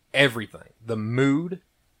 Everything. The mood,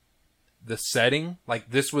 the setting, like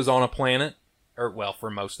this was on a planet, for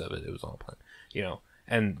most of it, it was on a planet,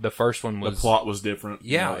 and the first one was... The plot was different.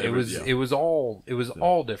 Yeah, it was all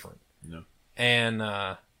different. No.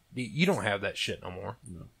 And, you don't have that shit no more.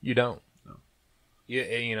 No. You don't. No.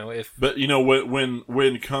 If... But,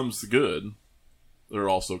 when comes the good, there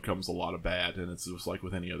also comes a lot of bad, and it's just like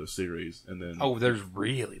with any other series. And then there's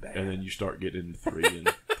really bad. And then you start getting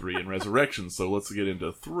into 3 and Resurrection. So let's get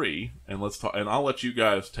into 3, and let's talk. And I'll let you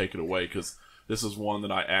guys take it away, because this is one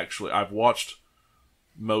that I've watched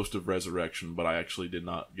most of Resurrection, but I actually did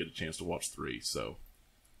not get a chance to watch 3. So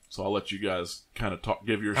I'll let you guys kind of talk,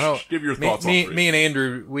 give your thoughts on 3. Me and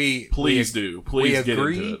Andrew, Please get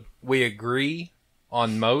into it. We agree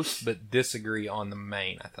on most, but disagree on the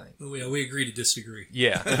main, I think. We agree to disagree.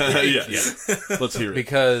 Yeah. Yeah. Let's hear it.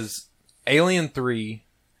 Because Alien 3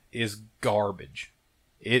 is garbage.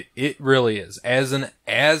 It really is. As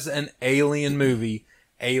an Alien movie,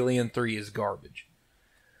 Alien 3 is garbage.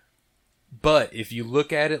 But if you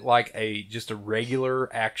look at it like just a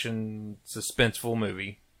regular action suspenseful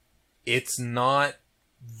movie, it's not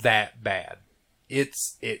that bad. It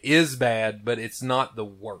is bad, but it's not the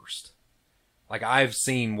worst. Like, I've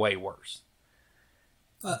seen way worse.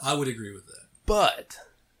 I would agree with that.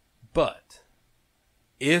 But,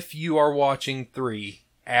 if you are watching 3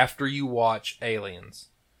 after you watch Aliens,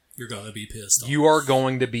 you're going to be pissed off. You are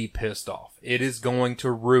going to be pissed off. It is going to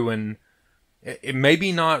ruin... It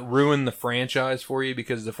maybe not ruin the franchise for you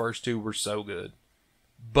because the first 2 were so good,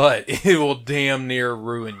 but it will damn near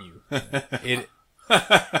ruin you.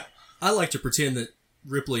 I like to pretend that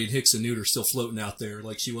Ripley and Hicks and Newt are still floating out there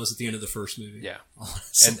like she was at the end of the first movie. Yeah.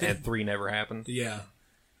 And 3 never happened. Yeah.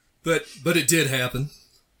 But it did happen.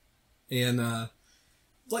 And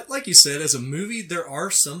like you said, as a movie, there are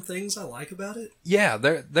some things I like about it. Yeah,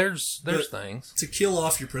 there's things. To kill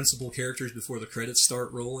off your principal characters before the credits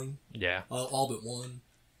start rolling. Yeah. All but one.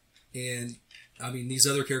 And, these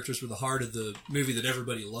other characters were the heart of the movie that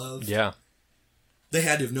everybody loved. Yeah. They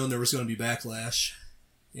had to have known there was going to be backlash.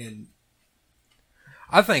 And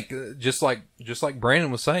I think, just like Brandon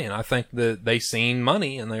was saying, I think that they seen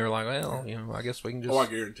money and they were like, well, I guess we can just... Oh, I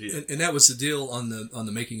guarantee it. And that was the deal on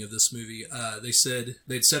the making of this movie.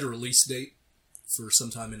 They'd set a release date for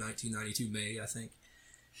sometime in 1992, May, I think.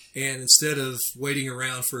 And instead of waiting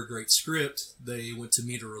around for a great script, they went to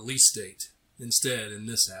meet a release date instead, and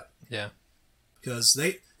this happened. Yeah. Because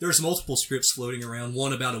there's multiple scripts floating around,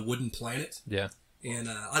 one about a wooden planet. Yeah. And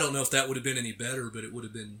I don't know if that would have been any better, but it would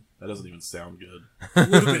have been... That doesn't even sound good. It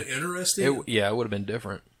would have been interesting. It would have been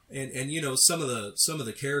different. And you know, some of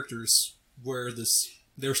the characters were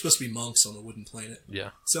they were supposed to be monks on a wooden planet. Yeah.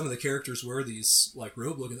 Some of the characters were these like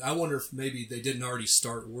robe looking. I wonder if maybe they didn't already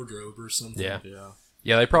start wardrobe or something. Yeah. Yeah.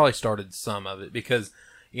 Yeah, they probably started some of it because,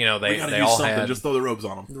 you know, they all something. had. Just throw the robes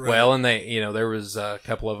on them. Right. Well, and they, you know, there was a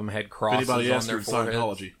couple of them had crosses If anybody on asked their for foreheads.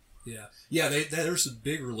 Scientology. Yeah. There's a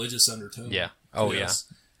big religious undertone. Yeah. Oh,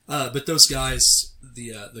 yes. But those guys,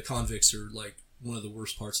 the convicts, are like one of the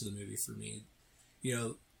worst parts of the movie for me. You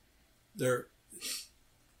know, they're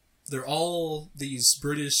all these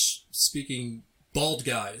British speaking bald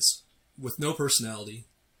guys with no personality.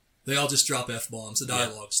 They all just drop F-bombs. The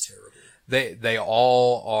dialogue's terrible. They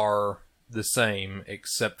all are the same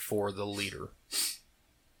except for the leader.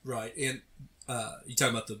 Right. And you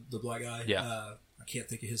talking about the black guy? Yeah. I can't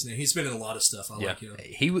think of his name. He's been in a lot of stuff. I like him.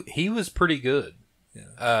 He was pretty good.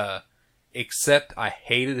 Yeah. Except I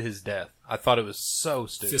hated his death. I thought it was so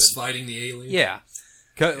stupid. Fist fighting the alien. Yeah.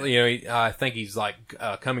 You know, I think he's like,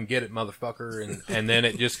 "Come and get it, motherfucker," and then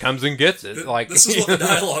it just comes and gets it. Like this is what the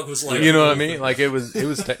dialogue was like. You know what I mean? Like that was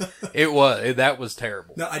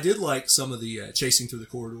terrible. Now I did like some of the chasing through the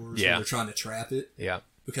corridors. Yeah. Where they're trying to trap it. Yeah.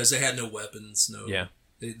 Because they had no weapons. No. Yeah.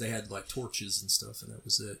 They had like torches and stuff, and that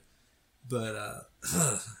was it. But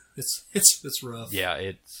it's rough.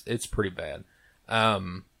 Yeah, it's pretty bad. I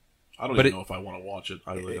don't even know if I want to watch it.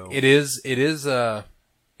 I really don't.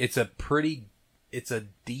 It's a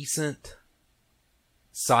decent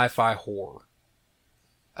sci-fi horror.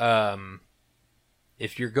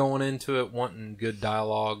 If you're going into it wanting good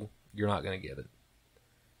dialogue, you're not going to get it.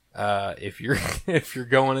 If you're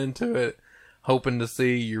going into it hoping to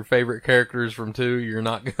see your favorite characters from 2, you're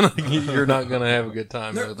not gonna have a good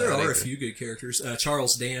time. There are a few good characters.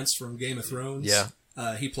 Charles Dance from Game of Thrones. Yeah.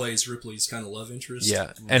 He plays Ripley's kind of love interest.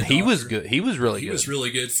 Yeah, and he was good. He was really good. He was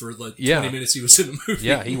really good for like 20 minutes he was in the movie.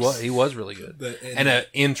 Yeah, he was really good. And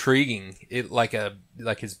intriguing. Like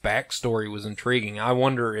his backstory was intriguing. I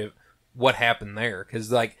wonder what happened there,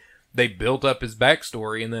 because like they built up his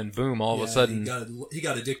backstory and then boom, all of a sudden he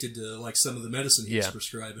got addicted to like some of the medicine he was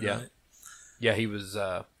prescribing. Yeah, right? Yeah, he was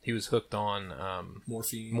hooked on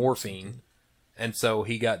morphine, and so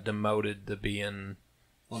he got demoted to being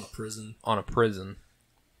on a prison.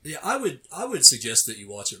 Yeah, I would suggest that you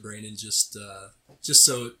watch it, Brandon, just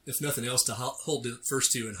so, if nothing else, to hold the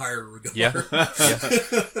first 2 in higher regard. Yeah.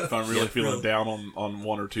 If I'm really feeling down on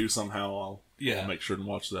 1 or 2 somehow, I'll make sure and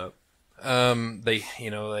watch that. They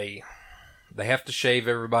have to shave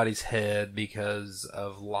everybody's head because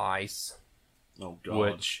of lice. Oh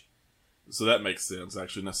God. So that makes sense,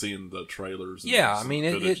 actually. Now seeing the trailers. Yeah, I mean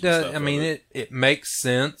it does. I mean it makes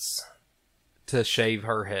sense to shave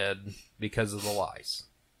her head because of the lice,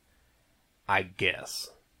 I guess.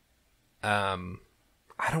 I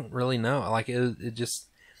don't really know. Like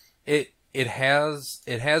it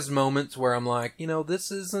has moments where I'm like,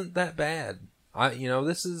 this isn't that bad.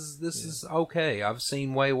 This is okay. I've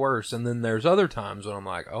seen way worse. And then there's other times when I'm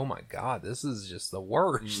like, oh my God, this is just the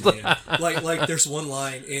worst. Yeah. like there's one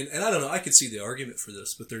line, and I don't know, I could see the argument for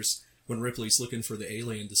this, but there's when Ripley's looking for the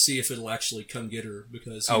alien to see if it'll actually come get her,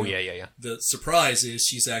 because the surprise is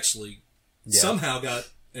she's actually somehow got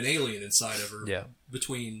an alien inside of her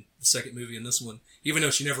between the second movie and this one, even though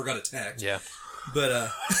she never got attacked. Yeah. But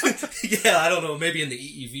I don't know, maybe in the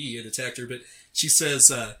EEV it attacked her, but she says,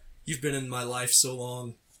 you've been in my life so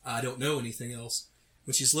long, I don't know anything else.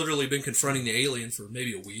 When she's literally been confronting the alien for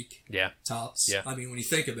maybe a week. Yeah. Tops. Yeah. I mean, when you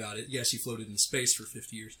think about it, she floated in space for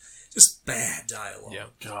 50 years. Just bad dialogue. Yeah.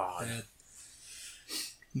 God. Bad.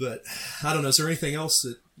 But, I don't know, is there anything else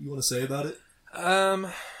that you want to say about it?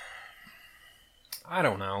 I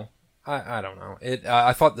don't know. I don't know.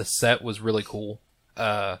 I thought the set was really cool.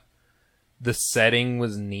 The setting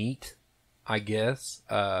was neat, I guess.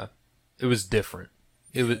 It was different.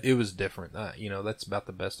 It was different. That's about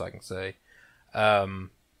the best I can say. The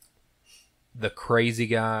crazy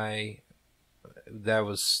guy, that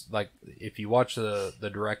was like, if you watch the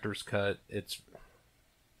director's cut,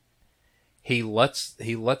 he lets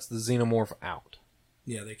the xenomorph out.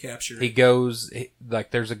 Yeah, they capture it. He goes,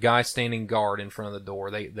 like, there's a guy standing guard in front of the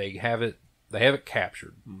door. They have it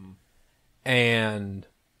captured. Mm-hmm. And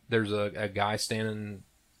there's a guy standing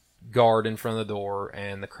guard in front of the door,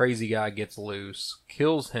 and the crazy guy gets loose,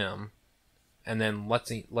 kills him, and then lets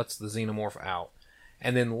the xenomorph out.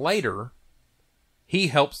 And then later, he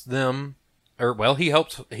helps them, he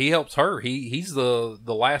helps her. He's the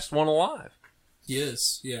last one alive. He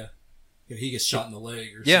is, yeah. He gets shot in the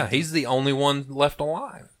leg or something. Yeah, he's the only one left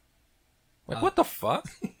alive. Like, what the fuck?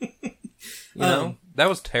 That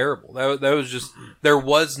was terrible. That was just, there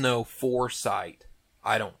was no foresight,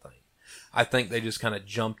 I don't think. I think they just kind of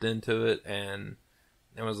jumped into it, and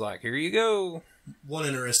and was like, "Here you go." One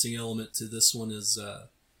interesting element to this one is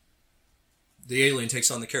the alien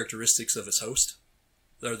takes on the characteristics of its host,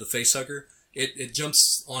 or the facehugger. It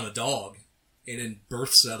jumps on a dog and then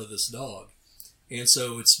births out of this dog. And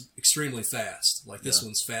so it's extremely fast. Like this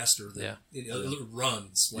one's faster than it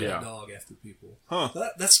runs like a dog after people. Huh.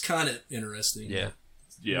 That's kind of interesting. Yeah.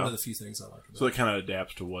 One of the few things I like about it. So it kind of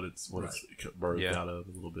adapts to what it's birthed out of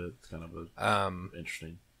a little bit. It's kind of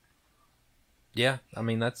interesting. Yeah, I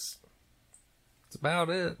mean that's about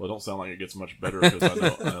it. Well, it don't sound like it gets much better because I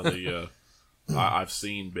know I've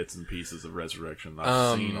seen bits and pieces of Resurrection.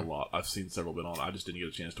 I've seen a lot. I've seen several been on. I just didn't get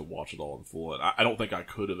a chance to watch it all in full. And I don't think I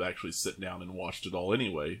could have actually sit down and watched it all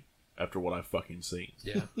anyway after what I've fucking seen.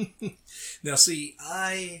 Yeah. Now, see,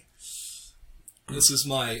 this is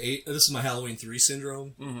my Halloween 3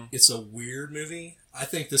 syndrome. Mm-hmm. It's a weird movie. I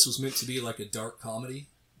think this was meant to be like a dark comedy.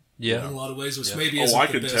 Yeah. In a lot of ways, which maybe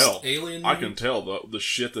isn't the best Alien movie. I can tell the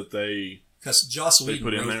shit that because Joss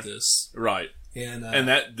Whedon wrote this, right? And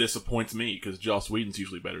that disappoints me because Joss Whedon's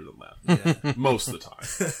usually better than that most of the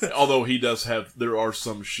time. Although there are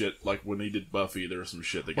some shit like when he did Buffy, there was some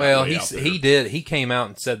shit that got way out there. He came out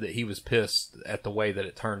and said that he was pissed at the way that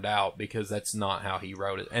it turned out because that's not how he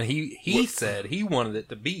wrote it, and he said he wanted it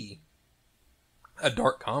to be a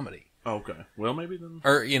dark comedy. Okay, well maybe then,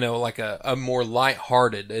 or like a more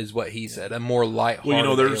lighthearted is what he said, a more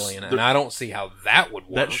lighthearted Alien, and I don't see how that would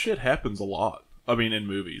work. That shit happens a lot. I mean, in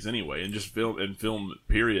movies anyway, and just film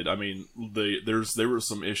period. I mean, there were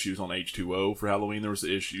some issues on H2O for Halloween. There was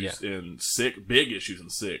issues in big issues in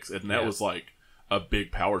 6, and that was like a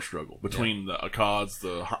big power struggle between the Akkads,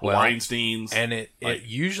 the Weinsteins, and it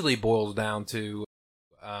usually boils down to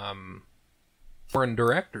foreign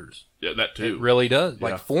directors. Yeah, that too. It really does. Yeah.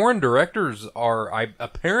 Like foreign directors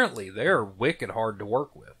apparently they're wicked hard to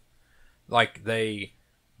work with. Like they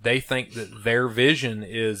think that their vision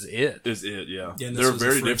is it. Yeah, and they're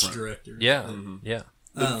very French different. Director. Yeah, mm-hmm. Yeah.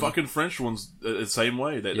 The fucking French one's the same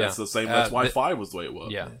way. That's the same. That's why 5 was the way it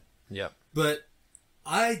was. Yeah. But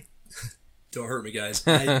I don't hurt me, guys.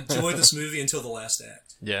 I enjoyed this movie until the last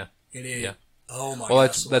act. Yeah. And oh my! Well,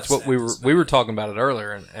 that's what we were talking about it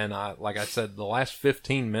earlier, and I like I said, the last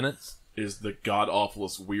 15 minutes is the god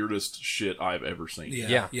awfulest, weirdest shit I've ever seen.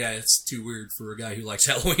 Yeah. It's too weird for a guy who likes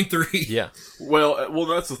Halloween 3. Yeah. Well,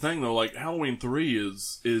 that's the thing though. Like Halloween 3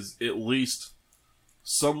 is at least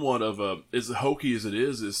somewhat of as hokey as it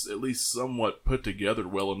is at least somewhat put together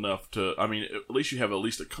well enough to. I mean, at least you have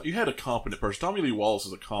you had a competent person. Tommy Lee Wallace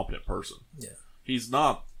is a competent person. Yeah. He's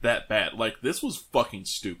not that bad. Like this was fucking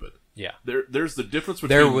stupid. Yeah. There's the difference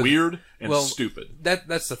between weird and stupid.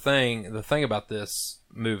 That's the thing. The thing about this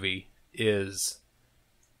movie is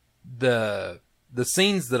the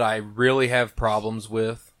scenes that I really have problems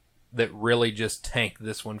with that really just tank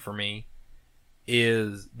this one for me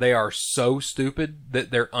is they are so stupid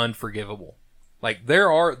that they're unforgivable. Like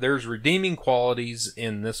there's redeeming qualities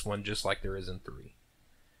in this one just like there is in 3.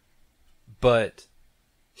 But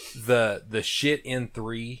the shit in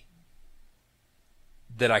 3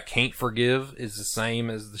 that I can't forgive is the same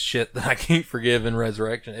as the shit that I can't forgive in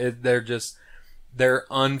Resurrection. They're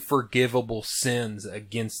unforgivable sins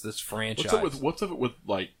against this franchise. What's up with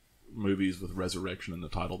like movies with Resurrection in the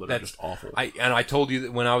title that are just awful? I told you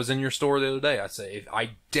that when I was in your store the other day, I say, if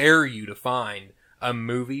I dare you to find a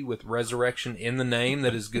movie with Resurrection in the name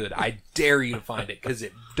that is good, I dare you to find it because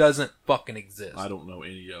it doesn't fucking exist. I don't know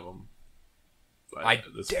any of them. I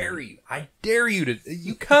dare you. I dare you to.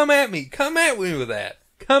 You come at me. Come at me with that.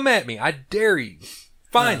 Come at me. I dare you.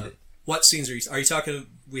 Find it. What scenes are you talking?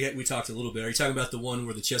 We talked a little bit. Are you talking about the one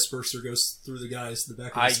where the chest burster goes through the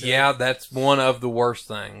back of his head? Yeah, that's one of the worst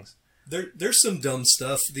things. There's some dumb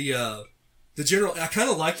stuff. The general. I kind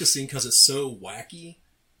of like the scene because it's so wacky.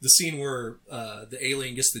 The scene where the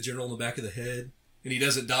alien gets the general in the back of the head and he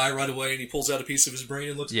doesn't die right away and he pulls out a piece of his brain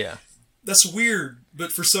and looks. Yeah. That's weird,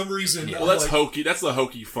 but for some reason, well, that's hokey. That's the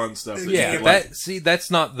hokey fun stuff.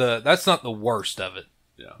 That's not the worst of it.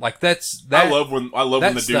 Yeah, like that. I love when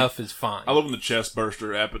the stuff is fine. I love when the chest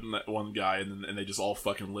burster happened to that one guy, and they just all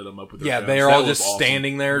fucking lit him up with their guns. They're all just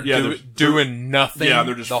standing there, doing nothing. Yeah,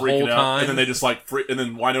 they're just the freaking whole out, time, and then they just and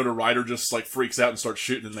then Winona Ryder just like freaks out and starts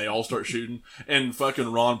shooting, and they all start shooting, and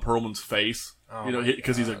fucking Ron Perlman's face,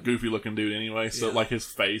 because he's a goofy looking dude anyway, so like his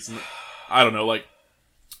face, and I don't know, like.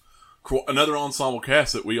 Another ensemble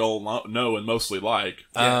cast that we all know and mostly like.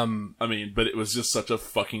 I mean, but it was just such a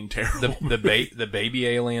fucking terrible. The baby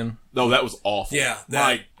alien. No, that was awful. Yeah,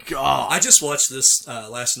 my God. I just watched this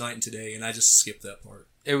last night and today, and I just skipped that part.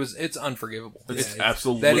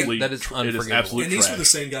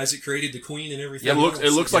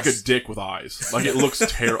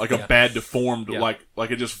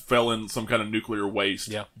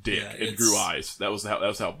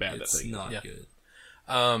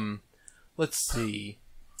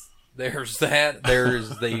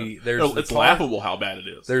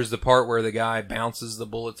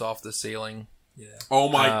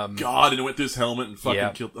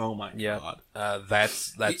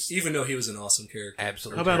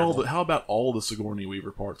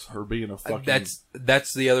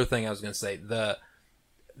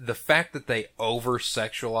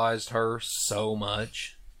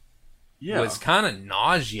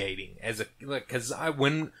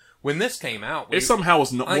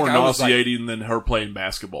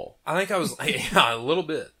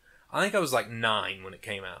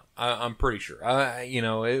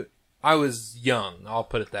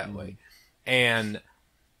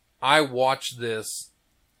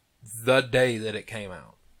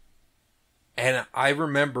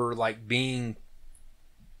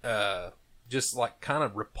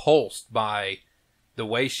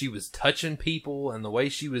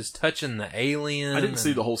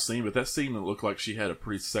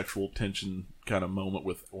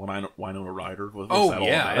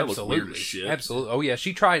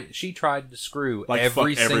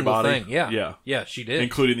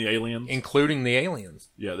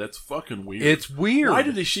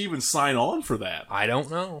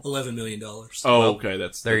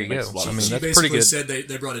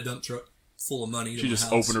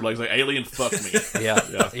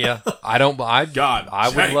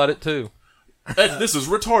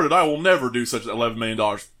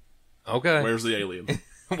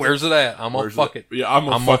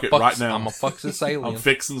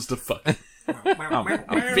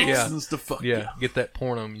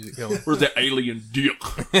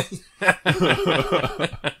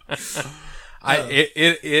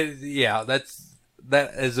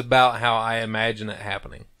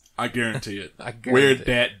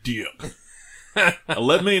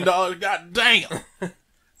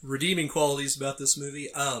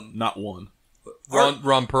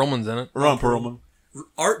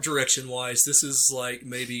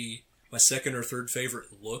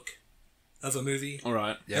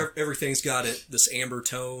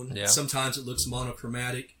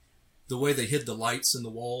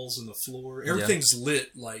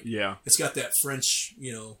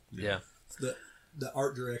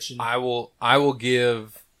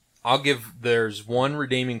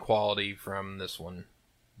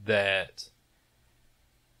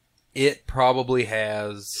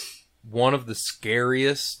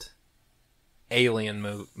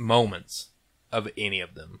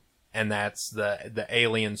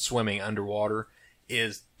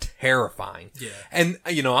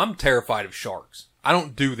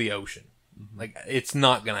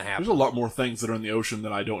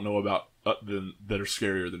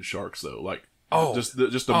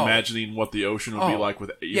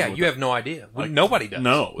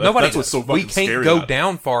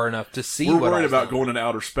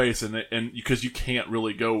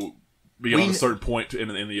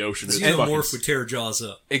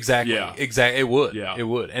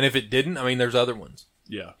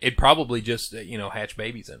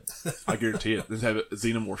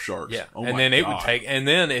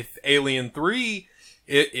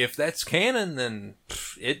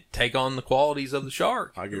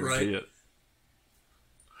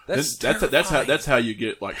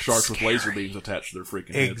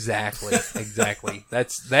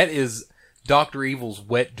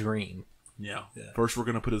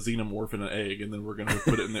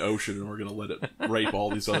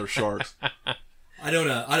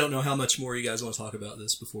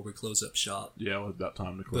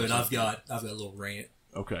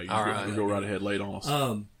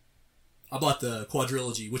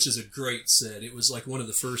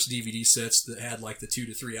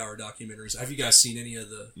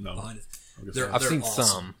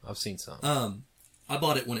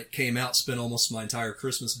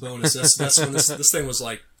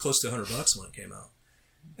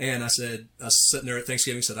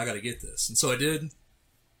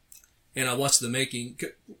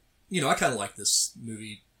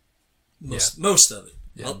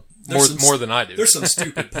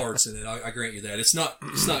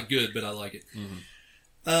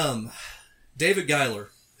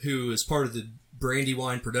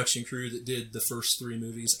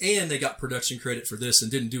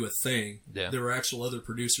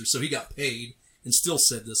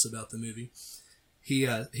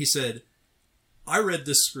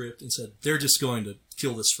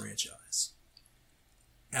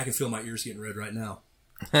 I can feel my ears getting red right now.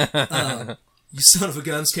 You son of a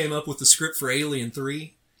guns came up with the script for Alien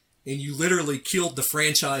 3, and you literally killed the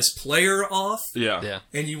franchise player off. Yeah.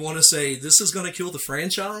 And you want to say, this is going to kill the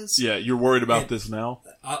franchise? Yeah, you're worried about this now?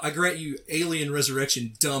 I grant you, Alien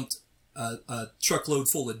Resurrection dumped a truckload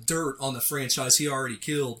full of dirt on the franchise he already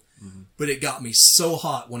killed, but it got me so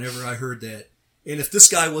hot whenever I heard that. And if this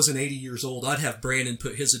guy wasn't 80 years old, I'd have Brandon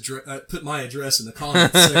put put my address in the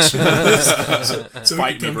comments section, so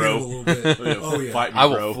Fight we can me, bro. come in a little bit. Oh yeah, Fight me, I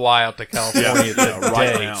will bro. fly out to California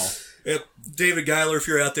right today. now. David Geiler, if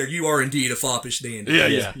you're out there, you are indeed a foppish dandy.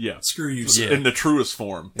 Yeah. Screw you, sir. In the truest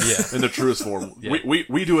form. Yeah. In the truest form. Yeah.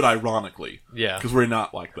 We do it ironically. Yeah. Because we're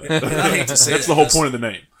not like that. I hate to say That's it, the whole because point of the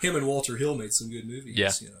name. Him and Walter Hill made some good movies. Yeah.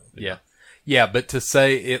 You know. Yeah. Yeah, but to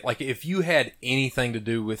say it, like, if you had anything to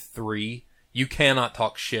do with 3, you cannot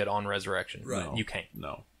talk shit on Resurrection. Right. You can't.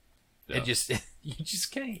 No. It just, you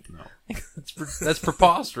just can't. No. That's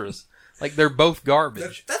preposterous. Like, they're both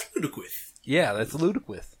garbage. That's ludicrous. Yeah, that's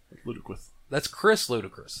ludicrous. Ludicrous. That's Chris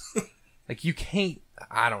ludicrous. Like, you can't,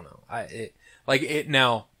 I don't know.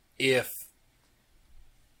 Now,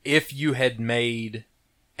 if you had made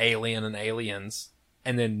Alien and Aliens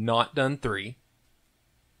and then not done 3,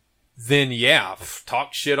 then yeah,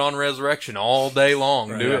 talk shit on Resurrection all day long.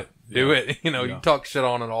 Right. Do it. Do it. You Yeah. you talk shit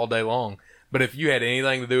on it all day long. But if you had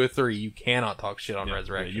anything to do with 3, you cannot talk shit on Yeah,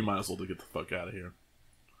 Resurrection. you might as well get the fuck out of here.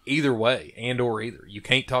 Either way, or either. You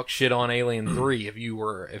can't talk shit on Alien 3 if you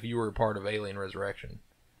were a part of Alien Resurrection.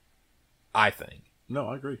 I think. No,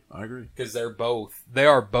 I agree. Because they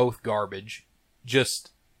are both garbage.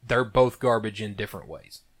 Just, they're both garbage in different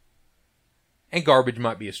ways. And garbage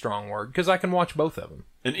might be a strong word, because I can watch both of them.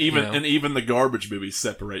 And even the garbage movies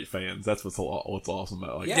separate fans. That's what's awesome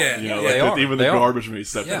about it. Like, Yeah, you know, they like are. even They the are. garbage movies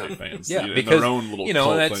separate fans. Yeah, in because their own little you know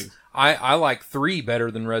cult that's thing. I like 3 better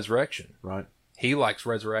than Resurrection. Right. He likes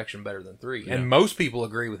Resurrection better than 3, Yeah. and most people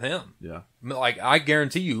agree with him. Yeah. Like, I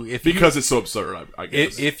guarantee you, Because it's so absurd, I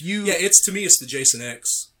guess. if you Yeah, to me, it's the Jason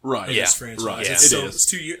X. right. Of Yeah. this franchise. Right. It's, Yeah. so, It is.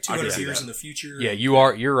 it's 200 see years that. in the future. yeah,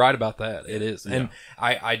 you're right about that. It is, and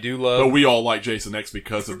I do love. But we all like Jason X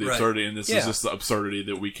because of the Right. absurdity, and this Yeah. is just the absurdity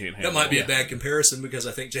that we can't handle. That might be a bad comparison because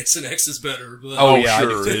I think Jason X is better. But Oh, yeah, I do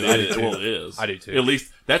sure, too. it I do is. too. Well, it is. I do too. At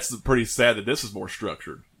least that's pretty sad that this is more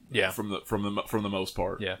structured. Yeah. From the most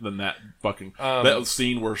part. Yeah. Than that fucking that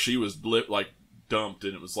scene where she was dumped,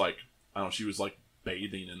 and it was like, I don't know, she was like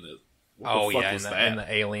bathing in the. What the fuck was that? in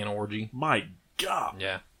the alien orgy. My God.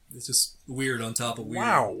 Yeah, it's just weird on top of weird.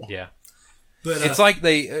 Wow. yeah. But It's like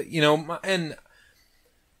they, and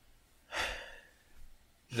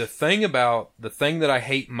the thing that I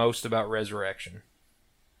hate most about Resurrection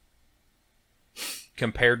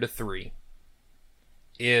compared to 3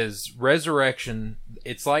 is Resurrection.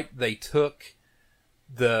 It's like they took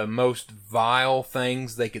the most vile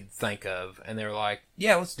things they could think of, and they're like,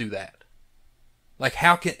 yeah, let's do that. Like,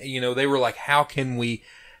 how can, they were like, how can we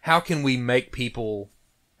make people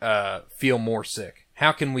feel more sick?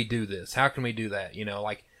 How can we do this? How can we do that?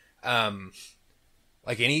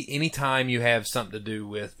 Like any time you have something to do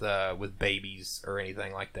with babies or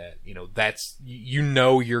anything like that, that's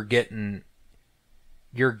you're getting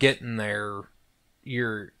there.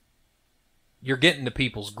 You're getting to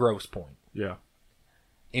people's gross point. Yeah.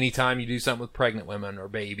 Anytime you do something with pregnant women or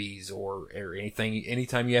babies or anything,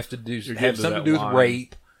 anytime you have to You're have getting to something to that do with line.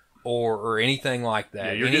 rape or anything like that.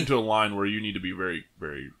 Yeah, you're getting to a line where you need to be very,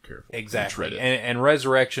 very careful. Exactly. And tread it. And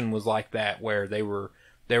Resurrection was like that, where they were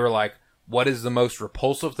like, what is the most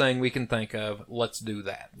repulsive thing we can think of? Let's do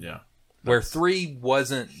that. Yeah. Where 3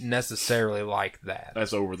 wasn't necessarily like that.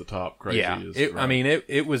 That's over the top crazy. Yeah. Right. I mean,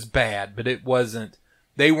 it was bad, but it wasn't,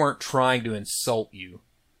 they weren't trying to insult you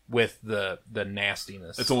with the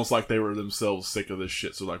nastiness. It's almost like they were themselves sick of this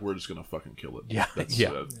shit, so like, we're just gonna fucking kill it. Yeah. That's,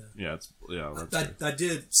 Yeah. That's true. I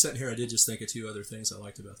did sitting here. I did just think of 2 other things I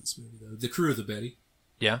liked about this movie, though. The crew of the Betty.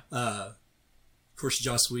 Yeah. Of course,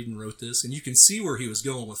 Joss Whedon wrote this, and you can see where he was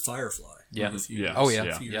going with Firefly. Yeah. A few Yeah. years, Oh, yeah.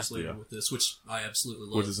 A few years Yeah. later Yeah. with this, which I absolutely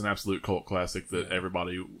love. Which is an absolute cult classic that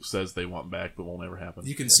everybody says they want back, but will never happen.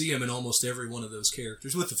 You can see him in almost every one of those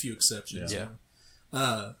characters, with a few exceptions. Yeah.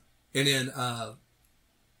 And then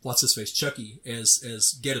what's his face, Chucky as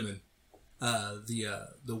Gettman,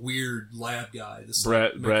 the weird lab guy. This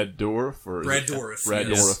Brad Dourif or Brad Dourif. Brad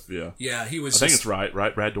yes. Dourif, yeah. Yeah, he was. I think it's right,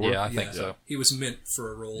 Brad Dourif. Yeah, I think so. He was meant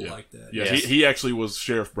for a role like that. Yeah, Yes. he actually was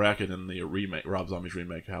Sheriff Brackett in the remake, Rob Zombie's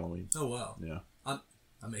remake Halloween. Oh wow. Yeah,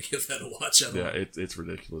 I may give that a watch. I don't yeah, know. it's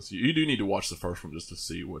ridiculous. You do need to watch the first one just to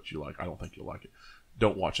see what you like. I don't think you'll like it.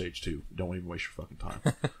 Don't watch H2. Don't even waste your fucking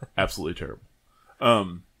time. Absolutely terrible.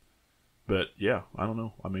 But yeah, I don't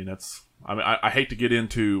know. I mean, I hate to get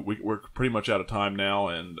into. We're pretty much out of time now,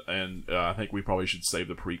 and I think we probably should save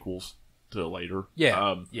the prequels to later.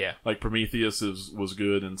 Yeah, Like Prometheus was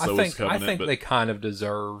good, and so is Covenant. I think but they kind of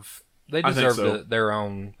deserve. They I think deserve so. their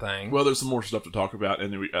own thing. Well, there's some more stuff to talk about,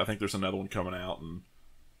 and I think there's another one coming out, and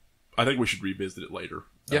I think we should revisit it later.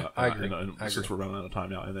 Yeah, I agree. Since we're running out of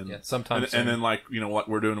time now, and then sometime and then like what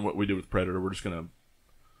we're doing, what we did with Predator,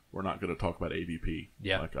 we're not gonna talk about AVP.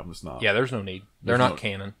 Yeah, like I'm just not. Yeah, there's no need. They're not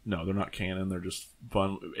canon. No, they're not canon. They're just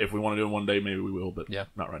fun. If we want to do it one day, maybe we will, but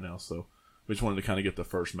not right now. So we just wanted to kind of get the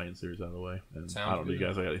first main series out of the way. And I don't know, you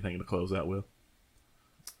guys got anything to close out with?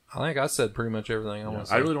 I think I said pretty much everything I want to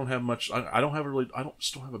say. I really don't have much. I don't have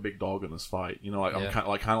a big dog in this fight. You know, I'm kind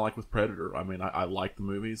of like with Predator. I mean, I like the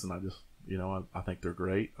movies, and I just, I think they're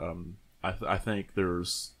great. I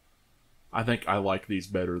think I like these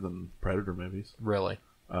better than Predator movies. Really?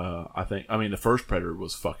 I mean, the first Predator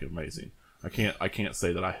was fucking amazing. I can't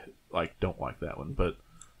say that I don't like that one, but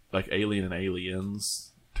like Alien and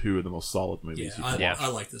Aliens, two of the most solid movies. I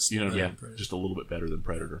like this. You know, just a little bit better than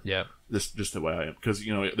Predator. Yeah, just the way I am, because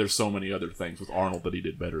there's so many other things with Arnold that he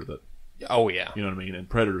did better. That oh yeah, you know what I mean. And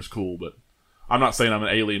Predator's cool, but I'm not saying I'm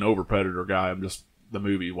an Alien over Predator guy. I'm just the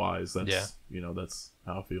movie wise. That's that's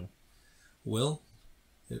how I feel. Well,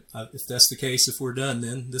 if that's the case, if we're done,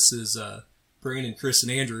 then this is Brandon, Chris,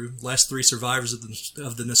 and Andrew, last three survivors of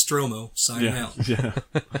the Nostromo, signing out. Yeah.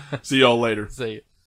 See y'all later. See you.